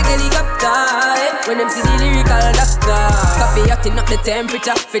sleep up like a helicopter. When them see the lyrical doctor. Coffee hotting up the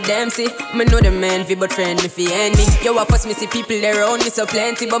temperature for them see. Me know the man fi but friend me fi enemy. Yo I first me see people there around me so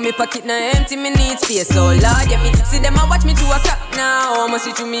plenty. But me pocket na empty, me need space so Lord yeah me see them a watch me 2 o'clock now. I'ma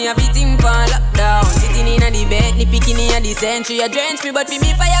see through me a beating for lockdown. Sitting in a the bed, ni picking in a the century. A drench me but fi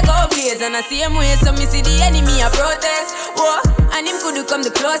me fire go blaze. And I see him way so me see the enemy a protest. Whoa, and him could come the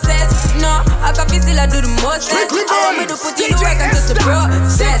closest. No, I can feel still I do the most. I want me to put in the work and just the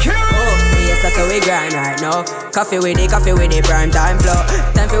process. Oh, yes that's how we grind right now. Coffee with the prime time flow.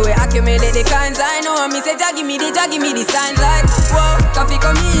 Time for we accumulate the kinds I know. Me say jaggy me the signs like whoa. Coffee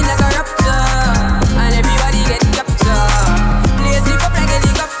come in like a raptor. And everybody get captured. Play sleep up like a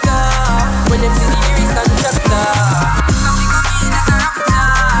helicopter. When them see the lyrics constructor. Coffee come in like a raptor.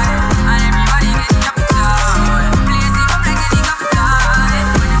 And everybody get captured. Play sleep up like a helicopter.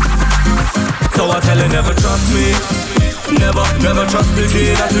 So I tell her never trust me. Never trust the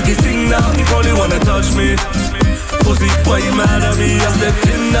kid. I took his thing now. He probably wanna touch me. Pussy, why you mad at me? I stepped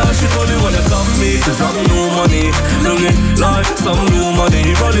in now, she probably wanna cuff me. Cause I'm new money, looking like some new money.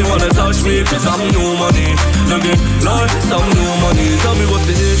 You probably wanna touch me, cause I'm new money. Looking like some new money. Tell me what's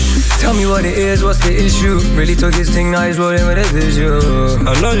the issue? Tell me what it is, what's the issue? Really took his thing, now he's rolling with his issue.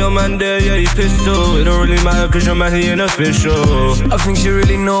 I know your man there, yeah, he pissed too. It don't really matter cause your man, he ain't official. I think she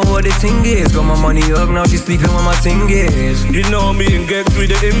really know what the thing is. Got my money up, now she's sleeping where my thing is. You know me and get with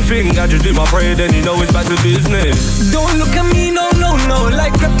the in thing. I just do my prayer, then you know it's back to business. Don't look at me, no,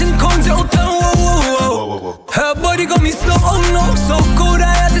 like Captain Combs out town, whoa. Her body got me so, oh no, so cold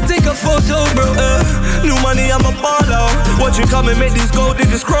I had to take a photo, bro. New money, I'm a baller. Watch you come and make these gold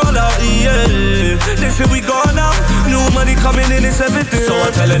niggas crawl out, yeah. They say we gone out. New money coming in, it's everything. So I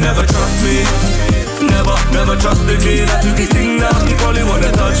tell her never trust me. Never trust the kid. I took his thing now, he probably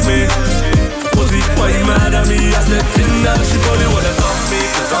wanna touch me. Pussy, why you mad at me? I stepped in now, she probably wanna touch me.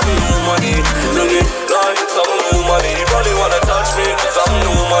 Cause I'm new money, looking like some new money. You probably wanna touch me, cause I'm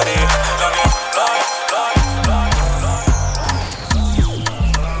new money. Looking like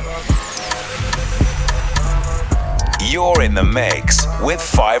You're in the mix with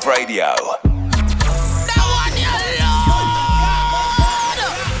 5 Radio.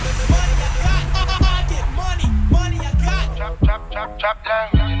 Drop down,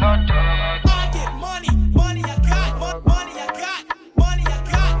 you know that. I get money, money I got, money I got, money I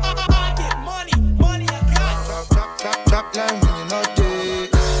got. I get money, money I got. Drop down, you know that.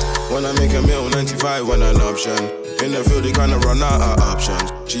 When I make a meal, 95 when an option. In the field, they kinda run out of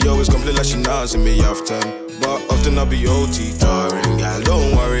options. She always complain like she not see me often. But often I be OT touring, girl.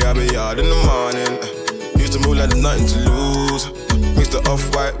 Don't worry, I'll be out in the morning. Used to move like there's nothing to lose. Mix the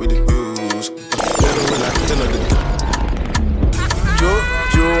off-white with the hues. Never when I turn on the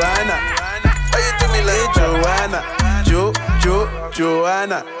Joanna, how you do me like Joanna?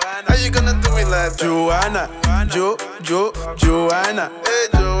 Joanna, how you gonna do me like Joanna? Joanna, hey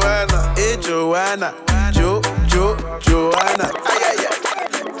Joanna, hey Joanna, Joanna, Joanna,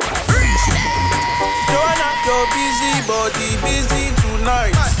 you're busy, body busy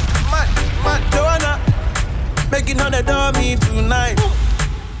tonight. Joanna, making $100 tonight.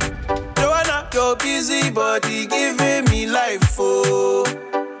 Joanna, you're busy, body giving me life, oh,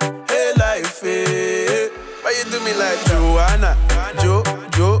 hey life, hey. Why you do me like Joanna,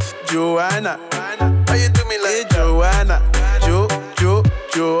 Joanna? Why you do me like Joanna,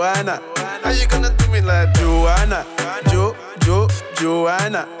 Joanna? How you gonna do me like Joanna,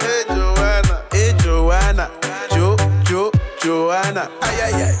 Joanna? Hey Joanna, hey Joanna, Joanna?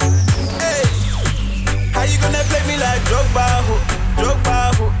 Ay. Hey, how you gonna play me like Drogba, ho?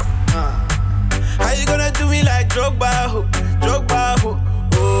 How you gonna do me like Drogba, ho?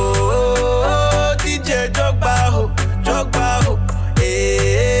 Oh, DJ Drogba, ho.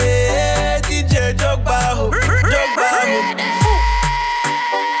 Hey, DJ Drogba, ho.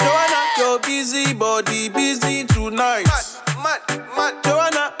 Joanna, you're busy, body busy tonight. Mad.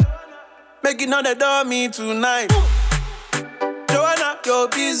 Joanna, making $100 tonight. Joanna, you're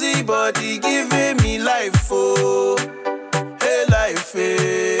busy, body giving me life, oh, hey life,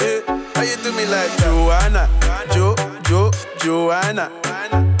 hey. How you do me like Joanna, Joanna?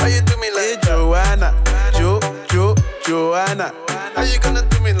 How you do me like Joanna, Joanna? How you gonna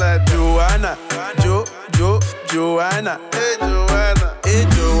do me like Joanna, Joanna? Hey Joanna, hey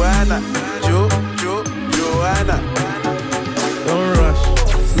Joanna, Joanna. Don't rush,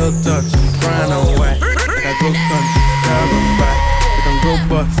 slow touch, brown and white. Like I go country, carbon by. We can go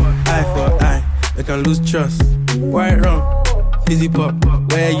bust, eye for eye. We can lose trust. White rum, fizzy pop.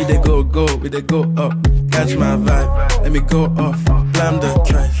 Where you they go, we they go up. Catch my vibe, let me go off. Blam the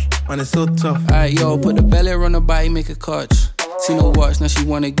trash, man it's so tough. Alright yo, put the belly on the body, make a catch. See no watch, now she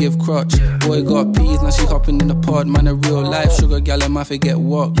wanna give crutch. Boy got peas, now she hopping in the pod. Man a real life, sugar gal and my forget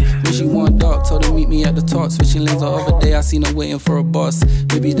walk. When she want dark, told her meet me at the top. Switching lanes the other day, I seen her waiting for a bus.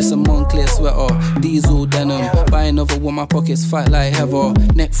 Maybe this a Moncler sweater, diesel denim. Buy another one, my pockets fat like heather.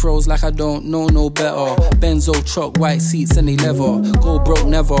 Neck froze like I don't know no better. Benzo truck, white seats and they leather. Go broke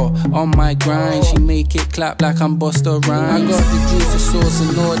never, on my grind. She make it clap like I'm Busta Rhymes. I got the juice, the sauce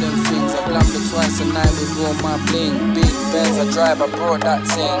and all them things. I blammed her twice a night with all my bling. Big Benz, I drive, I brought that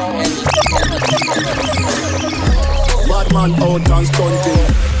thing. Bad man out and stunting.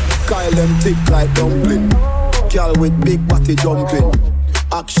 Kyle them thick like dumpling. Girl with big body jumping.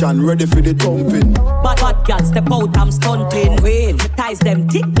 Action ready for the thumping. Bad girl step out, I'm stunting. Well, my ties them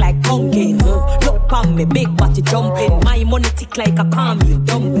tick like pumpkin. Look on me, big body jumping. My money tick like a caramel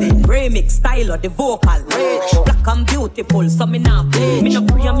dumpling. Remix style of the vocal rich. Black and beautiful, so me not play. Me no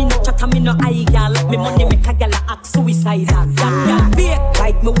pray, me no chatter, me no eye gal. Me money make a gal act suicidal. Gal fake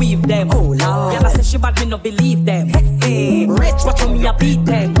like me weave them. Oh Lord, gal say she bad, me no believe them. Hey, rich, watch me a beat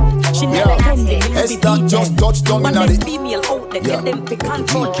them. She never can me it's that just touched down in the female out there, get them pick and Yo,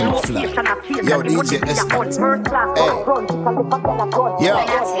 DJ Estat. Hey. Yeah,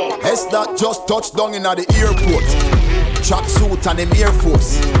 Estat just touched down in the airport. Track suit and them Air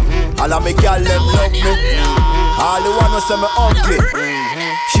Force. All of me girl them love me. All the one who say me ugly.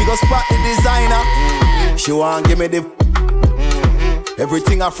 She go spot the designer. She want give me the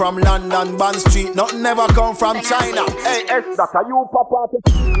everything are from London, Bond Street. Nothing never come from China. Hey, Estat, are you papa?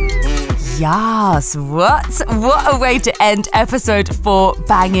 Yes, what a way to end episode 4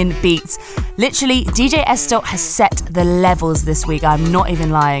 Bangin' Beats. Literally, DJ Estot has set the levels this week, I'm not even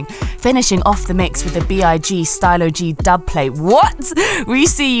lying. Finishing off the mix with the B.I.G. Stylo G dub play. What? We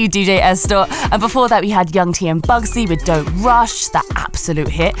see you, DJ Estot. And before that, we had Young T and Bugsy with Don't Rush, that absolute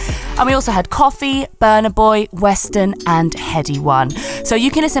hit. And we also had Coffee, Burna Boy, Western, and Heady One. So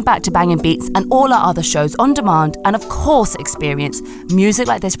you can listen back to Bangin' Beats and all our other shows on demand, and of course experience music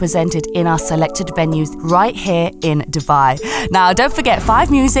like this presented in our selected venues right here in Dubai. Now, don't forget,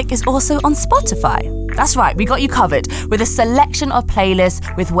 5 Music is also on Spotify. That's right, we got you covered with a selection of playlists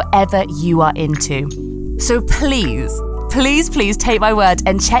with whatever you are into. So please, please take my word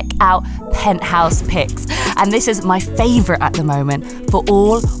and check out Penthouse Picks. And this is my favourite at the moment for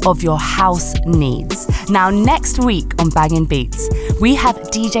all of your house needs. Now, next week on Bangin' Beats, we have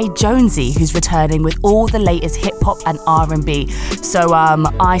DJ Jonesy, who's returning with all the latest hip-hop and R&B. So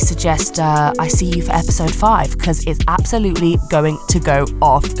I suggest I see you for episode 5, because it's absolutely going to go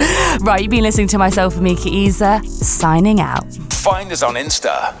off. Right, you've been listening to myself, Amika Isa, signing out. Find us on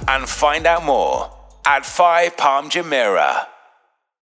Insta and find out more at 5 Palm Jumeirah.